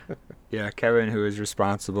 Yeah, Kevin, who is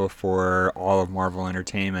responsible for all of Marvel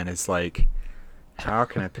Entertainment, is like, how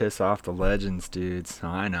can I piss off the Legends dudes? Oh,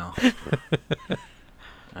 I know.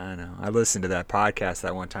 I know. I listened to that podcast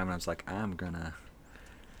that one time, and I was like, I'm gonna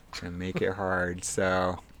make it hard.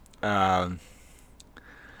 So,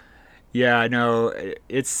 yeah, I know.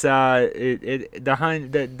 It's the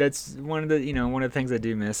hunt. That's one of the things I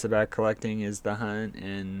do miss about collecting is the hunt,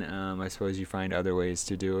 and I suppose you find other ways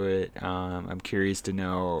to do it. I'm curious to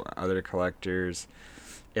know other collectors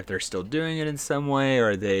if they're still doing it in some way, or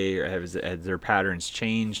has their patterns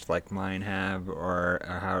changed like mine have, or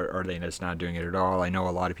how are they just not doing it at all? I know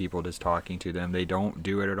a lot of people, just talking to them, they don't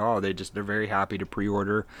do it at all. They're very happy to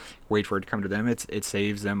pre-order, wait for it to come to them. It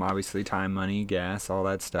saves them obviously time, money, gas, all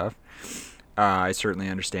that stuff. I certainly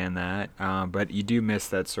understand that, but you do miss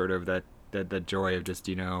that sort of the joy of just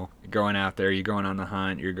going out there, you're going on the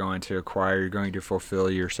hunt, you're going to acquire, you're going to fulfill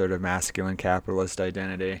your sort of masculine capitalist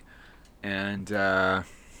identity, and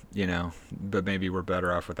but maybe we're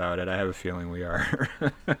better off without it. I have a feeling we are.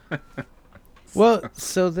 Well,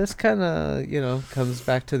 so this kind of, comes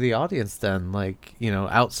back to the audience then. Like,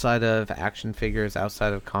 outside of action figures,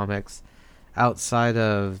 outside of comics, outside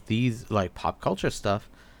of these, like, pop culture stuff,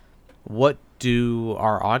 what do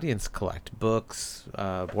our audience collect? Books,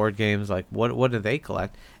 board games, like, what do they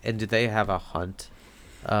collect? And do they have a hunt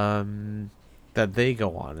that they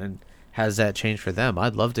go on? And has that changed for them?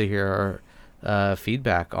 I'd love to hear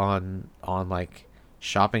feedback on like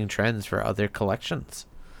shopping trends for other collections.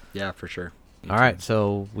 Yeah, for sure. All right,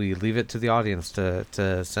 so we leave it to the audience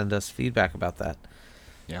to send us feedback about that.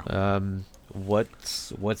 Yeah.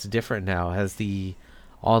 What's different now? Has the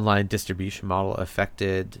online distribution model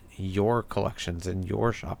affected your collections and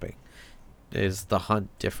your shopping? Is the hunt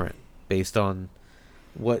different based on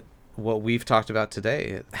what we've talked about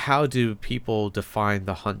today? How do people define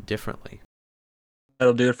the hunt differently?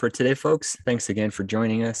 That'll do it for today, folks. Thanks again for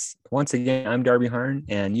joining us. Once again, I'm Darby Harn,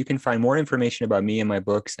 and you can find more information about me and my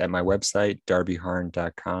books at my website,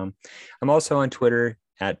 darbyharn.com. I'm also on Twitter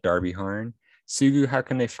at Darby Harn. Sugu, how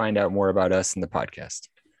can they find out more about us and the podcast?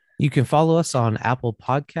 You can follow us on Apple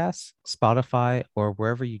Podcasts, Spotify, or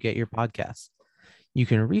wherever you get your podcasts. You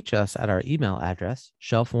can reach us at our email address,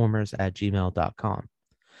 shelfwarmers@gmail.com.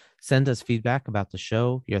 Send us feedback about the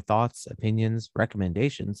show, your thoughts, opinions,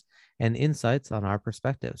 recommendations, and insights on our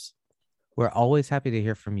perspectives. We're always happy to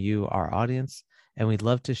hear from you, our audience, and we'd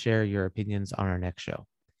love to share your opinions on our next show.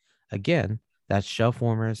 Again, that's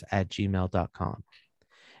shelfwarmers@gmail.com.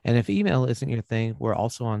 And if email isn't your thing, we're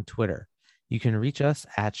also on Twitter. You can reach us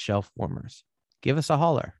at shelfwarmers. Give us a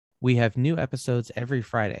holler. We have new episodes every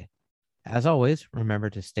Friday. As always,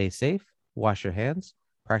 remember to stay safe, wash your hands,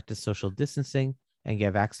 practice social distancing, and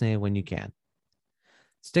get vaccinated when you can.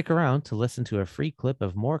 Stick around to listen to a free clip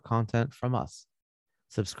of more content from us.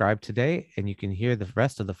 Subscribe today, and you can hear the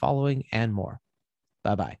rest of the following and more.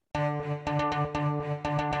 Bye-bye.